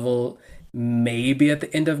league level, maybe at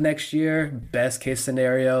the end of next year, best case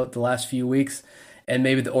scenario, the last few weeks, and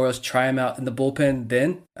maybe the Orioles try him out in the bullpen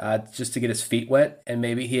then, just to get his feet wet, and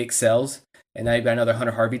maybe he excels. And now you've got another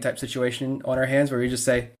Hunter Harvey type situation on our hands where we just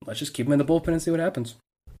say, let's just keep him in the bullpen and see what happens.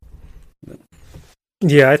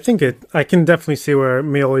 Yeah, I can definitely see where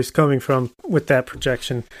Meoli's coming from with that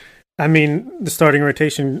projection. I mean, the starting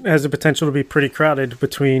rotation has the potential to be pretty crowded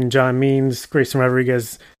between John Means, Grayson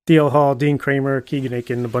Rodriguez, D.L. Hall, Dean Kramer, Keegan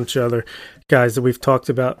Aiken, and a bunch of other guys that we've talked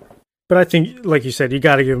about. But I think, like you said, you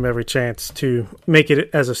got to give him every chance to make it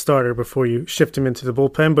as a starter before you shift him into the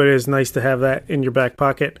bullpen. But it is nice to have that in your back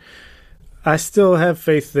pocket. I still have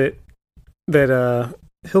faith that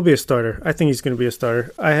he'll be a starter. I think he's going to be a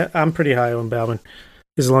starter. I'm pretty high on Baumann,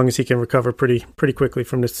 as long as he can recover pretty quickly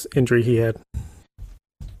from this injury he had.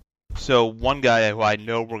 So one guy who I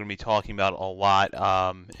know we're going to be talking about a lot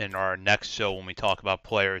in our next show when we talk about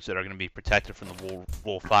players that are going to be protected from the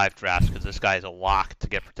Rule 5 drafts, because this guy is a lock to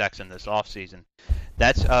get protection this offseason.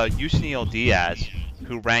 That's Yusniel Diaz,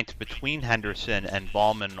 who ranked between Henderson and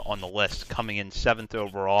Baumann on the list, coming in 7th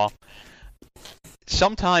overall.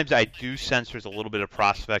 Sometimes I do sense there's a little bit of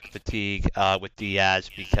prospect fatigue with Diaz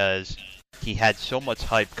because he had so much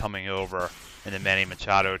hype coming over in the Manny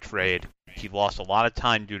Machado trade. He lost a lot of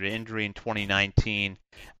time due to injury in 2019.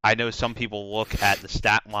 I know some people look at the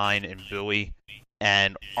stat line in Bowie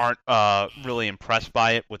and aren't really impressed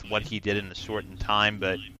by it with what he did in the shortened time,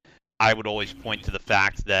 but I would always point to the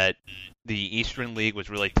fact that the Eastern League was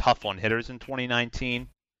really tough on hitters in 2019,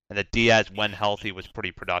 and that Diaz, when healthy, was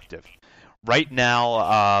pretty productive. Right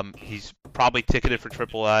now, he's probably ticketed for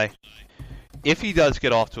AAA. If he does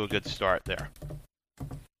get off to a good start there,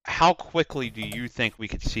 how quickly do you think we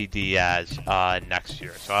could see Diaz next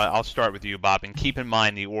year? So I'll start with you, Bob, and keep in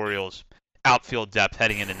mind the Orioles' outfield depth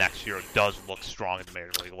heading into next year does look strong at the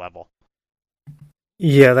major league level.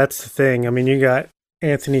 Yeah, that's the thing. I mean, you got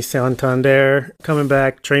Anthony Santander coming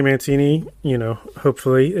back. Trey Mancini,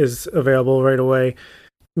 hopefully is available right away.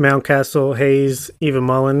 Mountcastle, Hayes, even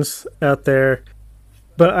Mullins out there.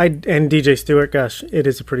 And DJ Stewart, gosh, it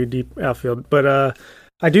is a pretty deep outfield. But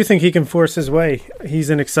I do think he can force his way. He's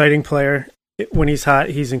an exciting player. When he's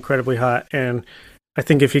hot, he's incredibly hot. And I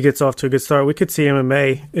think if he gets off to a good start, we could see him in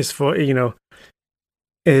May. If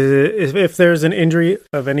there's an injury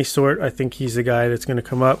of any sort, I think he's the guy that's going to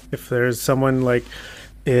come up. If there's someone I'm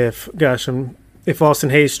if Austin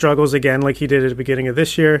Hayes struggles again like he did at the beginning of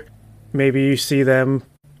this year, maybe you see them.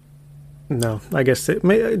 No, I guess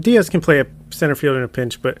Diaz can play a center field in a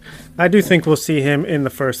pinch, but I do think we'll see him in the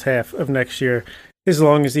first half of next year as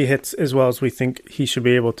long as he hits as well as we think he should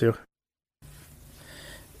be able to.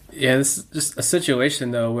 Yeah, this is just a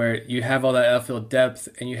situation, though, where you have all that outfield depth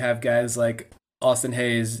and you have guys like Austin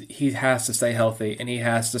Hayes. He has to stay healthy and he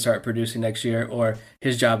has to start producing next year or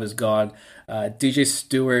his job is gone. DJ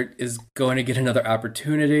Stewart is going to get another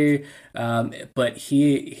opportunity, but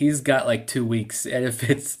he's got like 2 weeks. And if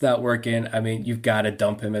it's not working, I mean, you've got to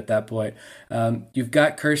dump him at that point. You've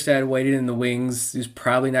got Kjerstad waiting in the wings. He's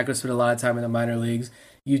probably not going to spend a lot of time in the minor leagues.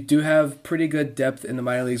 You do have pretty good depth in the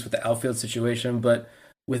minor leagues with the outfield situation, but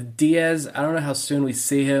with Diaz, I don't know how soon we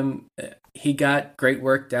see him. He got great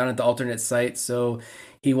work down at the alternate site, so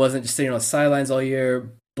he wasn't just sitting on the sidelines all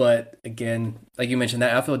year. But again, like you mentioned,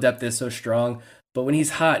 that outfield depth is so strong. But when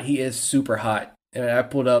he's hot, he is super hot. And I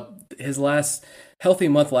pulled up his last healthy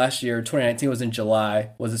month last year, 2019, was in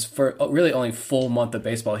July, was his first, really only full month of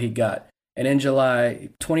baseball he got. And in July,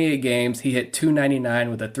 28 games, he hit .299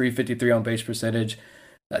 with a .353 on base percentage,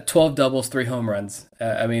 12 doubles, 3 home runs.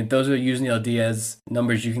 I mean, those are Yusniel Diaz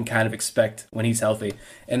numbers you can kind of expect when he's healthy.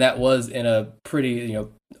 And that was in a pretty,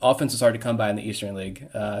 offense is hard to come by in the Eastern League.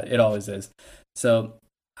 It always is. So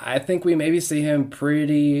I think we maybe see him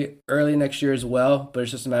pretty early next year as well, but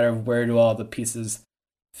it's just a matter of where do all the pieces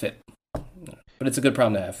fit. But it's a good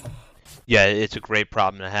problem to have. Yeah, it's a great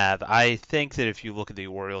problem to have. I think that if you look at the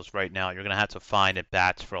Orioles right now, you're going to have to find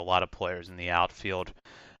at-bats for a lot of players in the outfield.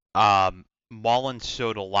 Mullins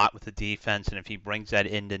showed a lot with the defense, and if he brings that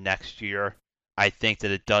into next year, I think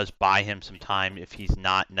that it does buy him some time if he's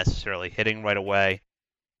not necessarily hitting right away.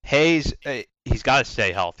 Hayes, he's got to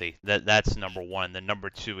stay healthy. That's number one. Then number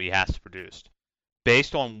two, he has to produce.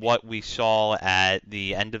 Based on what we saw at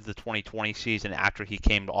the end of the 2020 season after he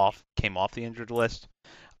came off the injured list,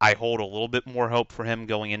 I hold a little bit more hope for him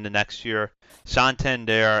going into next year.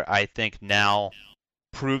 Santander, I think now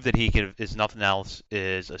proved that he is nothing else,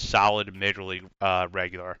 is a solid major league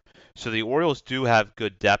regular. So the Orioles do have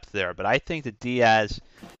good depth there, but I think that Diaz,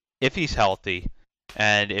 if he's healthy,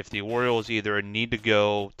 and if the Orioles either need to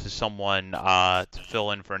go to someone to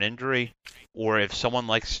fill in for an injury, or if someone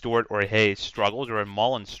like Stewart or Hayes struggles, or if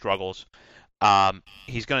Mullins struggles,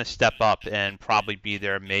 he's going to step up and probably be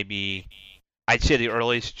there maybe, I'd say the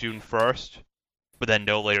earliest June 1st, but then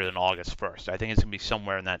no later than August 1st. I think it's going to be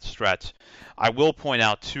somewhere in that stretch. I will point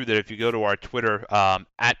out, too, that if you go to our Twitter,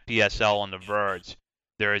 at BSL on the Verge,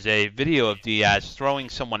 there is a video of Diaz throwing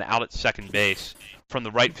someone out at second base from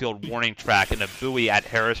the right field warning track in a Bowie at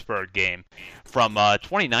Harrisburg game from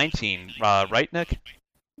 2019, right, Nick?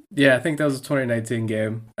 Yeah, I think that was a 2019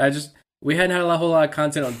 game. We hadn't had a whole lot of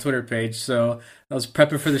content on the Twitter page, so I was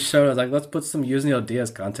prepping for the show. I was like, let's put some Yusniel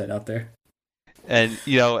Diaz content out there. And,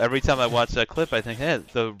 every time I watch that clip, I think, hey,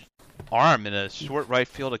 the arm in a short right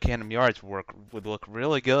field at Camden Yards would look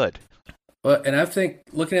really good. Well, and I think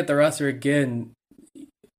looking at the roster again,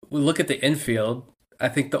 we look at the infield. I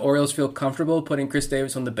think the Orioles feel comfortable putting Chris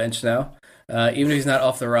Davis on the bench now. Even if he's not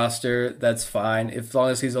off the roster, that's fine. As long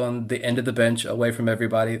as he's on the end of the bench away from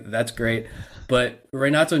everybody, that's great. But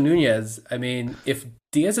Renato Nunez, I mean, if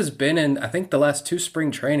Diaz has been in, I think the last 2 spring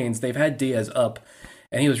trainings, they've had Diaz up.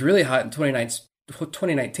 And he was really hot in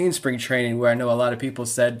 2019 spring training, where I know a lot of people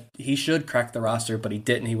said he should crack the roster, but he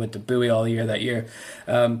didn't. He went to Bowie all year that year.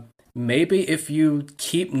 Maybe if you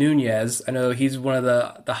keep Nunez, I know he's one of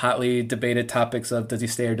the hotly debated topics of does he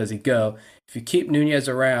stay or does he go. If you keep Nunez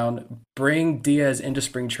around, bring Diaz into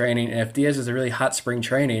spring training, and if Diaz is a really hot spring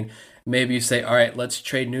training, maybe you say, all right, let's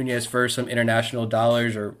trade Nunez for some international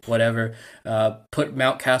dollars or whatever. Put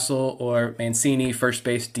Mountcastle or Mancini first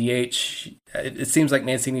base DH. It seems like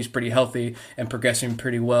Mancini's pretty healthy and progressing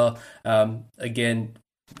pretty well. Again,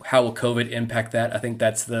 how will COVID impact that? I think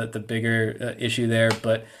that's the bigger issue there,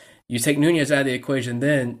 but you take Nunez out of the equation,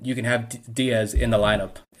 then you can have Diaz in the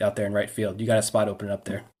lineup out there in right field. You got a spot open up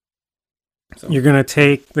there. So. You're going to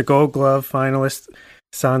take the Gold Glove finalist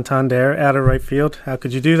Santander out of right field? How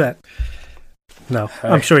could you do that? No,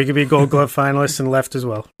 I'm sure he could be Gold Glove finalist and left as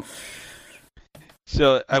well.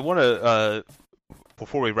 So I want to,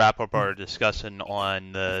 before we wrap up our discussion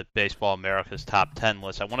on the Baseball America's Top 10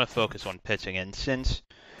 list, I want to focus on pitching. And since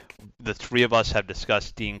the three of us have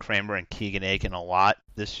discussed Dean Kramer and Keegan Aiken a lot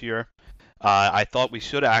this year, I thought we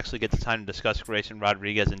should actually get the time to discuss Grayson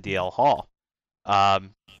Rodriguez and DL Hall.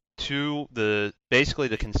 Basically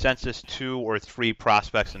the consensus 2 or 3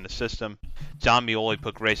 prospects in the system. John Mioli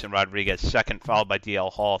put Grayson Rodriguez second, followed by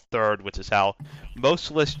DL Hall third, which is how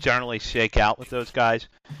most lists generally shake out with those guys.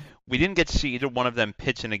 we didn't get to see either one of them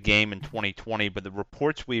pitch in a game in 2020, but the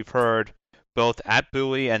reports we've heard both at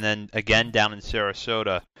Bowie and then again down in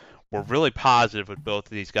Sarasota were really positive with both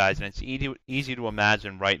of these guys, and it's easy to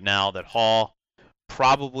imagine right now that Hall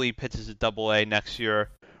probably pitches at Double-A next year.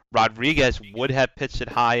 Rodriguez would have pitched at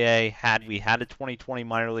High A had we had a 2020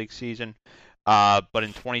 minor league season, but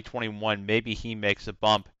in 2021 maybe he makes a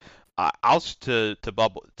bump. To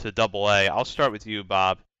Double-A. I'll start with you,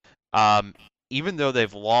 Bob. Even though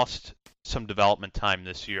they've lost some development time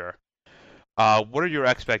this year, what are your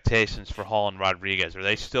expectations for Hall and Rodriguez? Are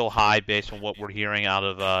they still high based on what we're hearing out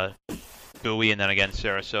of Bowie and then again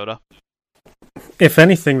Sarasota? If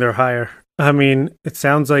anything, they're higher. I mean, it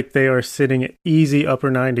sounds like they are sitting at easy upper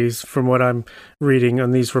 90s from what I'm reading on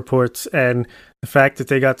these reports. And the fact that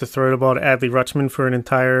they got to throw the ball to Adley Rutschman for an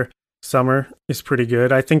entire summer is pretty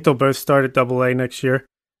good. I think they'll both start at Double-A next year,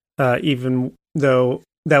 even though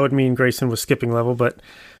that would mean Grayson was skipping level. But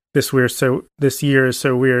this year is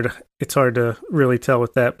so weird, it's hard to really tell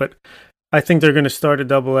with that. But I think they're going to start at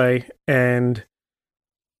Double-A, and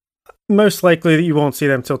most likely you won't see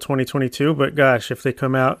them until 2022. But gosh, if they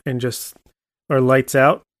come out and just are lights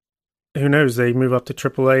out, who knows? They move up to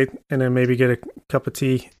Triple-A and then maybe get a cup of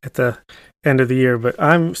tea at the end of the year. But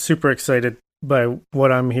I'm super excited by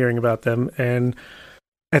what I'm hearing about them. And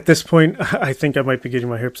at this point, I think I might be getting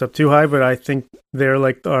my hopes up too high, but I think they're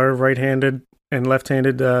like our right-handed and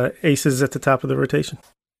left-handed aces at the top of the rotation.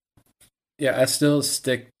 Yeah, I still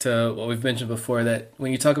stick to what we've mentioned before, that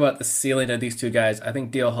when you talk about the ceiling of these two guys, I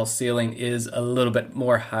think DL Hall's ceiling is a little bit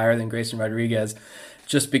more higher than Grayson Rodriguez,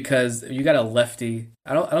 just because you got a lefty.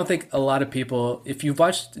 I don't think a lot of people, if you've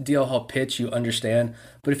watched DL Hall pitch, you understand.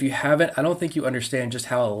 But if you haven't, I don't think you understand just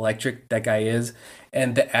how electric that guy is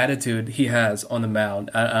and the attitude he has on the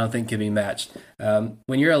mound. I don't think can be matched.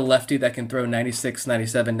 When you're a lefty that can throw 96,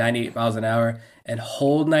 97, 98 miles an hour and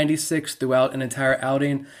hold 96 throughout an entire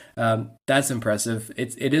outing, that's impressive.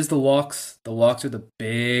 It is the walks. The walks are the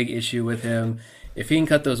big issue with him. If he can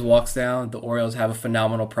cut those walks down, the Orioles have a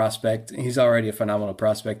phenomenal prospect. He's already a phenomenal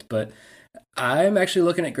prospect, but I'm actually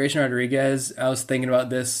looking at Grayson Rodriguez. I was thinking about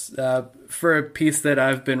this for a piece that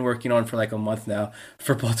I've been working on for like a month now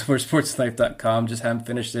for BaltimoreSportsLife.com. Just haven't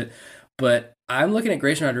finished it. But I'm looking at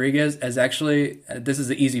Grayson Rodriguez as actually, this is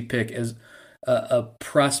the easy pick, as a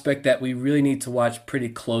prospect that we really need to watch pretty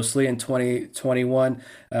closely in 2021.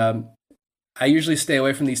 I usually stay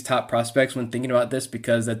away from these top prospects when thinking about this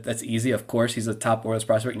because that's easy. Of course, he's a top Orioles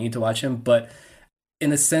prospect. You need to watch him. But in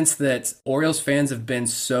the sense that Orioles fans have been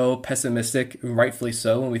so pessimistic, rightfully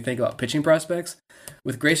so, when we think about pitching prospects,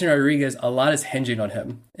 with Grayson Rodriguez, a lot is hinging on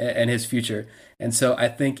him and his future. And so I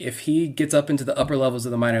think if he gets up into the upper levels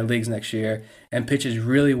of the minor leagues next year and pitches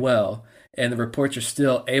really well, and the reports are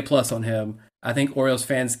still A+ on him, I think Orioles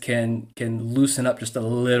fans can loosen up just a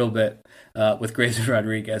little bit with Grayson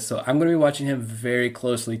Rodriguez. So I'm going to be watching him very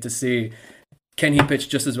closely to see, can he pitch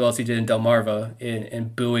just as well as he did in Delmarva, in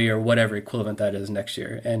Bowie, or whatever equivalent that is next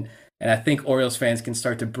year. And I think Orioles fans can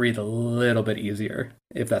start to breathe a little bit easier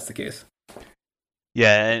if that's the case.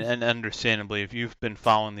 Yeah, and understandably, if you've been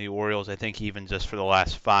following the Orioles, I think even just for the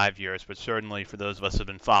last 5 years, but certainly for those of us who have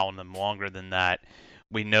been following them longer than that,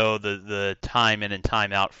 we know the time in and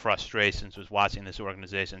time out frustrations with watching this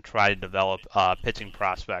organization try to develop pitching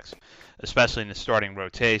prospects, especially in the starting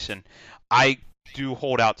rotation. I do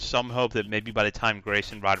hold out some hope that maybe by the time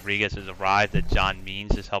Grayson Rodriguez has arrived, that John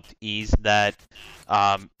Means has helped ease that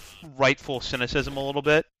rightful cynicism a little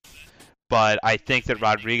bit. But I think that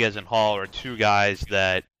Rodriguez and Hall are two guys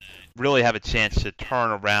that really have a chance to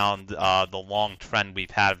turn around the long trend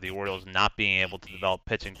we've had of the Orioles not being able to develop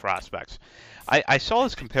pitching prospects. I saw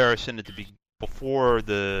this comparison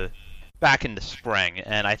back in the spring,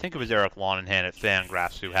 and I think it was Eric Lonenhan at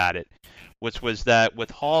Fangraphs who had it, which was that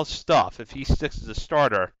with Hall's stuff, if he sticks as a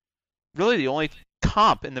starter, really the only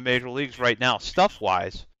comp in the major leagues right now,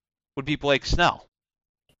 stuff-wise, would be Blake Snell,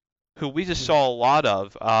 who we just saw a lot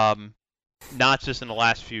of, not just in the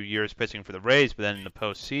last few years pitching for the Rays, but then in the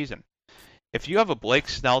postseason. If you have a Blake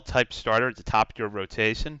Snell-type starter at the top of your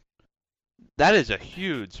rotation, that is a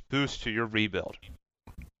huge boost to your rebuild.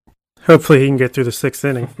 Hopefully he can get through the sixth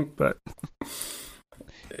inning, but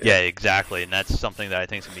yeah, exactly, and that's something that I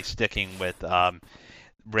think is going to be sticking with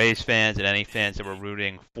Rays fans and any fans that were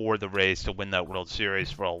rooting for the Rays to win that World Series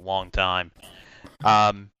for a long time.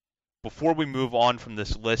 Before we move on from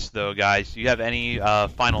this list, though, guys, do you have any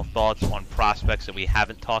final thoughts on prospects that we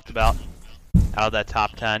haven't talked about out of that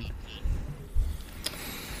top 10?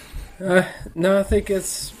 No, I think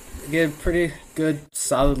it's again, pretty good,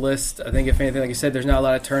 solid list. I think if anything, like you said, there's not a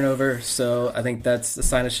lot of turnover, so I think that's a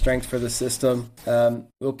sign of strength for the system.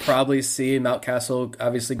 We'll probably see Mountcastle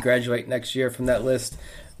obviously graduate next year from that list.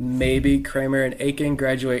 Maybe Kramer and Aiken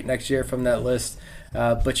graduate next year from that list.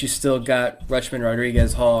 But you still got Rutschman,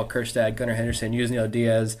 Rodriguez, Hall, Kerstad, Gunnar Henderson, Yusniel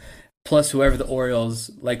Diaz, plus whoever the Orioles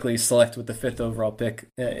likely select with the 5th overall pick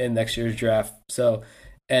in next year's draft. So,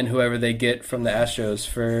 and whoever they get from the Astros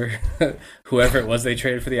for whoever it was they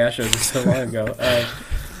traded for the Astros so long ago.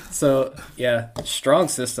 So, yeah, strong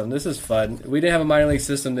system. This is fun. We didn't have a minor league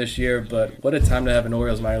system this year, but what a time to have an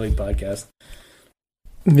Orioles minor league podcast.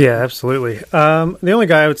 Yeah, absolutely. The only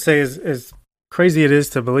guy I would say is crazy it is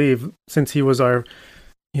to believe, since he was our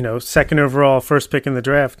second overall first pick in the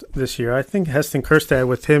draft this year. I think Heston Kjerstad,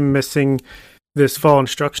 with him missing this fall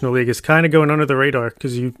instructional league, is kind of going under the radar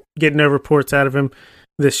because you get no reports out of him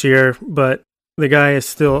this year, but the guy is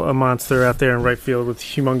still a monster out there in right field with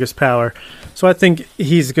humongous power. So I think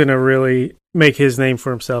he's going to really make his name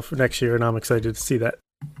for himself next year, and I'm excited to see that.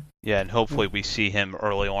 Yeah, and hopefully we see him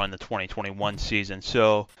early on in the 2021 season.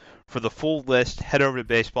 So for the full list, head over to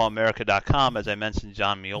baseballamerica.com. As I mentioned,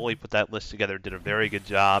 John Mioli put that list together, did a very good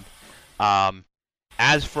job.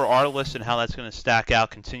 As for our list and how that's going to stack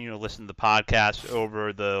out, continue to listen to the podcast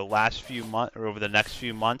over the last few months or over the next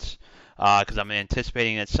few months, because I'm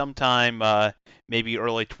anticipating that sometime maybe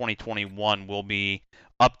early 2021 we'll be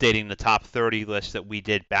updating the top 30 list that we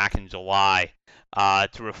did back in July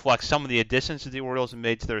to reflect some of the additions that the Orioles have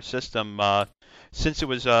made to their system since it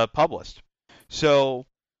was published. So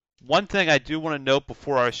one thing I do want to note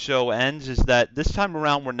before our show ends is that this time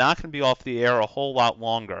around we're not going to be off the air a whole lot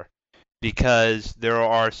longer because there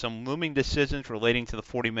are some looming decisions relating to the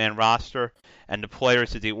 40-man roster and the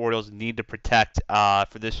players that the Orioles need to protect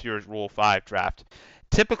for this year's Rule 5 draft.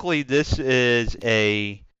 Typically, this is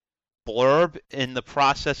a blurb in the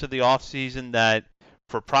process of the offseason that,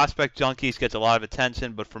 for prospect junkies, gets a lot of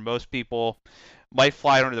attention, but for most people might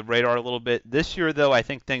fly under the radar a little bit. This year, though, I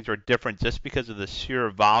think things are different just because of the sheer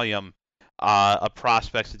volume of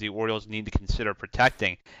prospects that the Orioles need to consider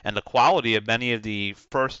protecting and the quality of many of the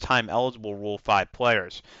first-time eligible Rule 5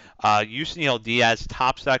 players. Yusniel Diaz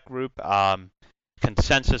tops that group.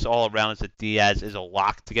 Consensus all around is that Diaz is a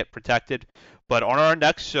lock to get protected. But on our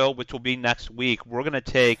next show, which will be next week, we're going to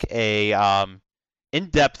take a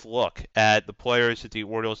in-depth look at the players that the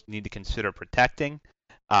Orioles need to consider protecting,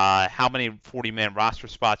 how many 40-man roster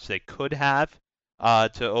spots they could have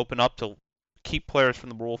to open up to keep players from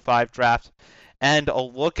the Rule 5 draft, and a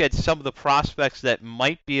look at some of the prospects that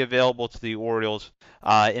might be available to the Orioles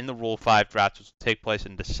in the Rule 5 draft, which will take place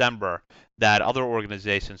in December, that other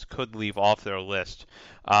organizations could leave off their list.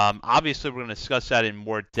 Obviously, we're going to discuss that in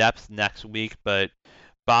more depth next week, but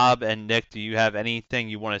Bob and Nick, do you have anything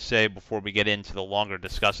you want to say before we get into the longer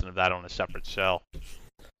discussion of that on a separate show?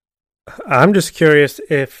 I'm just curious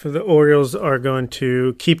if the Orioles are going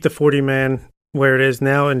to keep the 40-man where it is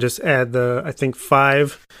now and just add the, I think,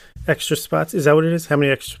 5 extra spots. Is that what it is? How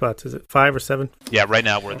many extra spots? Is it 5 or 7? Yeah, right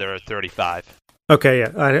now there are 35. Okay,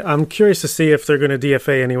 yeah. I'm curious to see if they're going to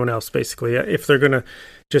DFA anyone else, basically. If they're going to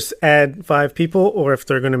just add 5 people or if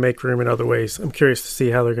they're going to make room in other ways. I'm curious to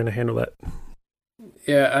see how they're going to handle that.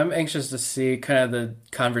 Yeah, I'm anxious to see kind of the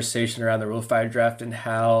conversation around the Rule 5 draft and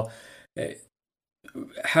how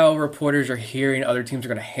reporters are hearing other teams are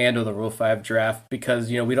going to handle the Rule 5 draft because,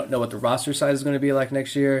 we don't know what the roster size is going to be like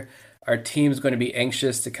next year. Are teams going to be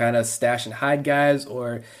anxious to kind of stash and hide guys,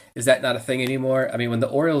 or is that not a thing anymore? I mean, when the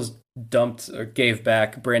Orioles dumped or gave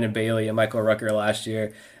back Brandon Bailey and Michael Rucker last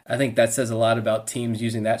year, I think that says a lot about teams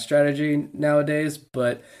using that strategy nowadays.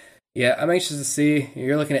 But yeah, I'm anxious to see.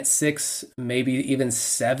 You're looking at 6, maybe even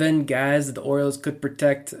 7 guys that the Orioles could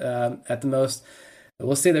protect at the most.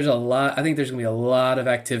 We'll see. There's a lot. I think there's going to be a lot of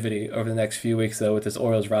activity over the next few weeks, though, with this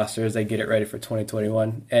Orioles roster as they get it ready for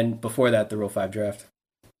 2021. And before that, the Rule 5 draft.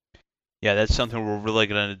 Yeah, that's something we're really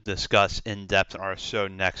going to discuss in depth on our show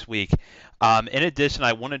next week. In addition,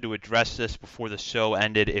 I wanted to address this before the show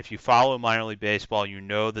ended. If you follow minor league baseball, you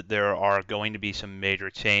know that there are going to be some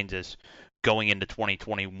major changes going into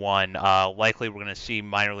 2021. Likely we're going to see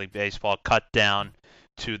minor league baseball cut down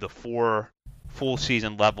to the 4 full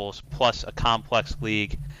season levels plus a complex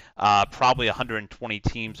league, probably 120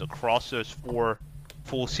 teams across those 4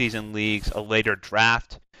 full season leagues, a later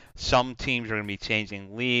draft. Some teams are going to be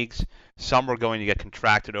changing leagues. Some are going to get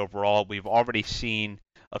contracted overall. We've already seen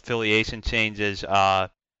affiliation changes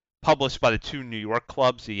published by the 2 New York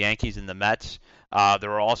clubs, the Yankees and the Mets.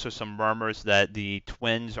 There are also some murmurs that the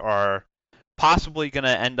Twins are possibly going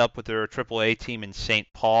to end up with their AAA team in St.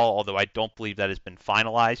 Paul, although I don't believe that has been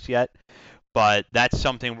finalized yet. but that's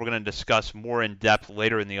something we're going to discuss more in depth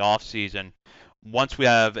later in the offseason once we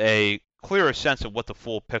have a clearer sense of what the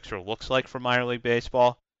full picture looks like for minor league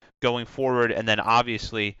baseball going forward, and then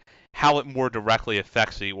obviously how it more directly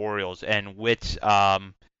affects the Orioles and which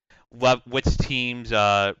teams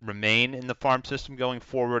remain in the farm system going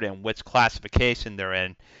forward and which classification they're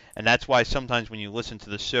in. And that's why sometimes when you listen to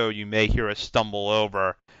the show, you may hear us stumble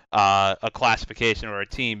over a classification or a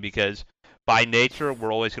team, because by nature,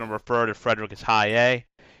 we're always going to refer to Frederick as high A,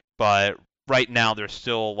 but right now there's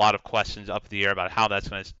still a lot of questions up in the air about how that's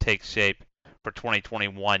going to take shape for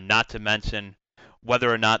 2021, not to mention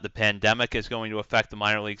whether or not the pandemic is going to affect the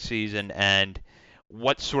minor league season and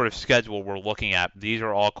what sort of schedule we're looking at. These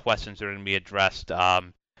are all questions that are going to be addressed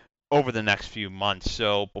over the next few months.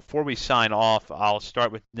 So before we sign off, I'll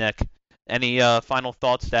start with Nick. Any final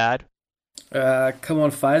thoughts to add? Come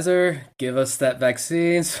on, Pfizer, give us that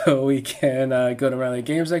vaccine so we can go to minor league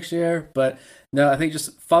games next year. But no, I think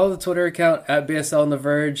just follow the Twitter account at BSL on the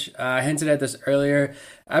Verge. I hinted at this earlier.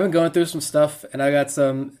 I've been going through some stuff, and I got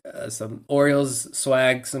some Orioles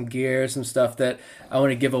swag, some gear, some stuff that I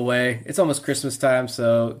want to give away. It's almost Christmas time,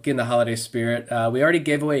 so get in the holiday spirit. We already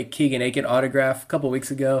gave away a Keegan Aiken autograph a couple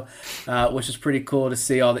weeks ago, which is pretty cool to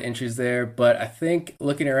see all the entries there. But I think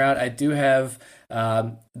looking around, I do have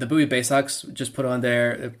the Bowie Bay Sox just put on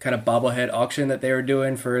their kind of bobblehead auction that they were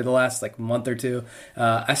doing for the last month or two.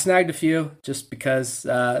 I snagged a few just because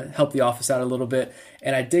helped the office out a little bit,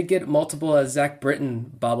 and I did get multiple Zach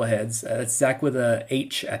Britton bobbleheads. It's Zach with a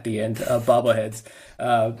H at the end of bobbleheads.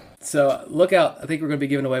 So look out! I think we're going to be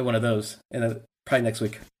giving away one of those probably next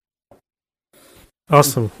week.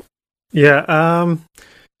 Awesome. Yeah.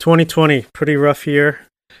 2020, pretty rough year.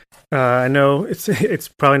 I know it's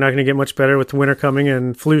probably not going to get much better with the winter coming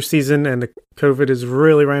and flu season, and the COVID is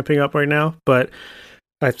really ramping up right now. But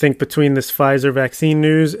I think between this Pfizer vaccine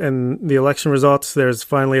news and the election results, there's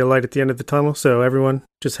finally a light at the end of the tunnel. So everyone,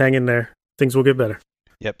 just hang in there. Things will get better.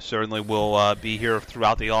 Yep, certainly we'll be here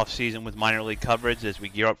throughout the offseason with minor league coverage as we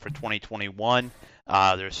gear up for 2021.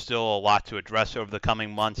 There's still a lot to address over the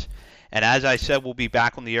coming months. And as I said, we'll be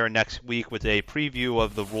back on the air next week with a preview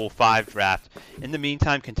of the Rule 5 draft. In the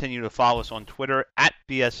meantime, continue to follow us on Twitter at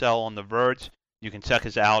BSL on the Verge. You can check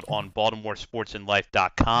us out on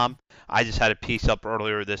BaltimoreSportsAndLife.com. I just had a piece up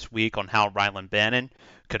earlier this week on how Rylan Bannon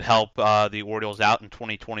could help the Orioles out in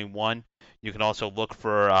 2021. You can also look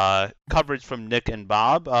for coverage from Nick and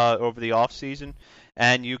Bob over the offseason.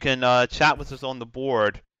 And you can chat with us on the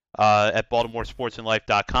board at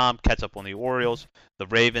BaltimoreSportsAndLife.com. Catch up on the Orioles, the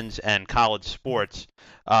Ravens, and college sports.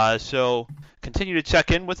 So continue to check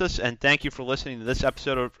in with us, and thank you for listening to this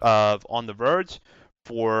episode of On the Verge.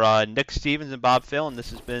 For Nick Stevens and Bob Phelan, this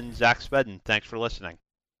has been Zach Spedden. Thanks for listening.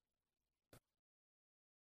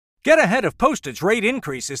 Get ahead of postage rate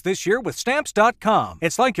increases this year with Stamps.com.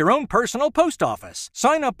 It's like your own personal post office.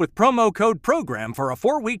 Sign up with promo code PROGRAM for a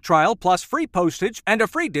 4-week trial plus free postage and a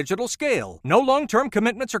free digital scale. No long-term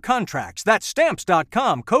commitments or contracts. That's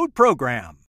Stamps.com, code PROGRAM.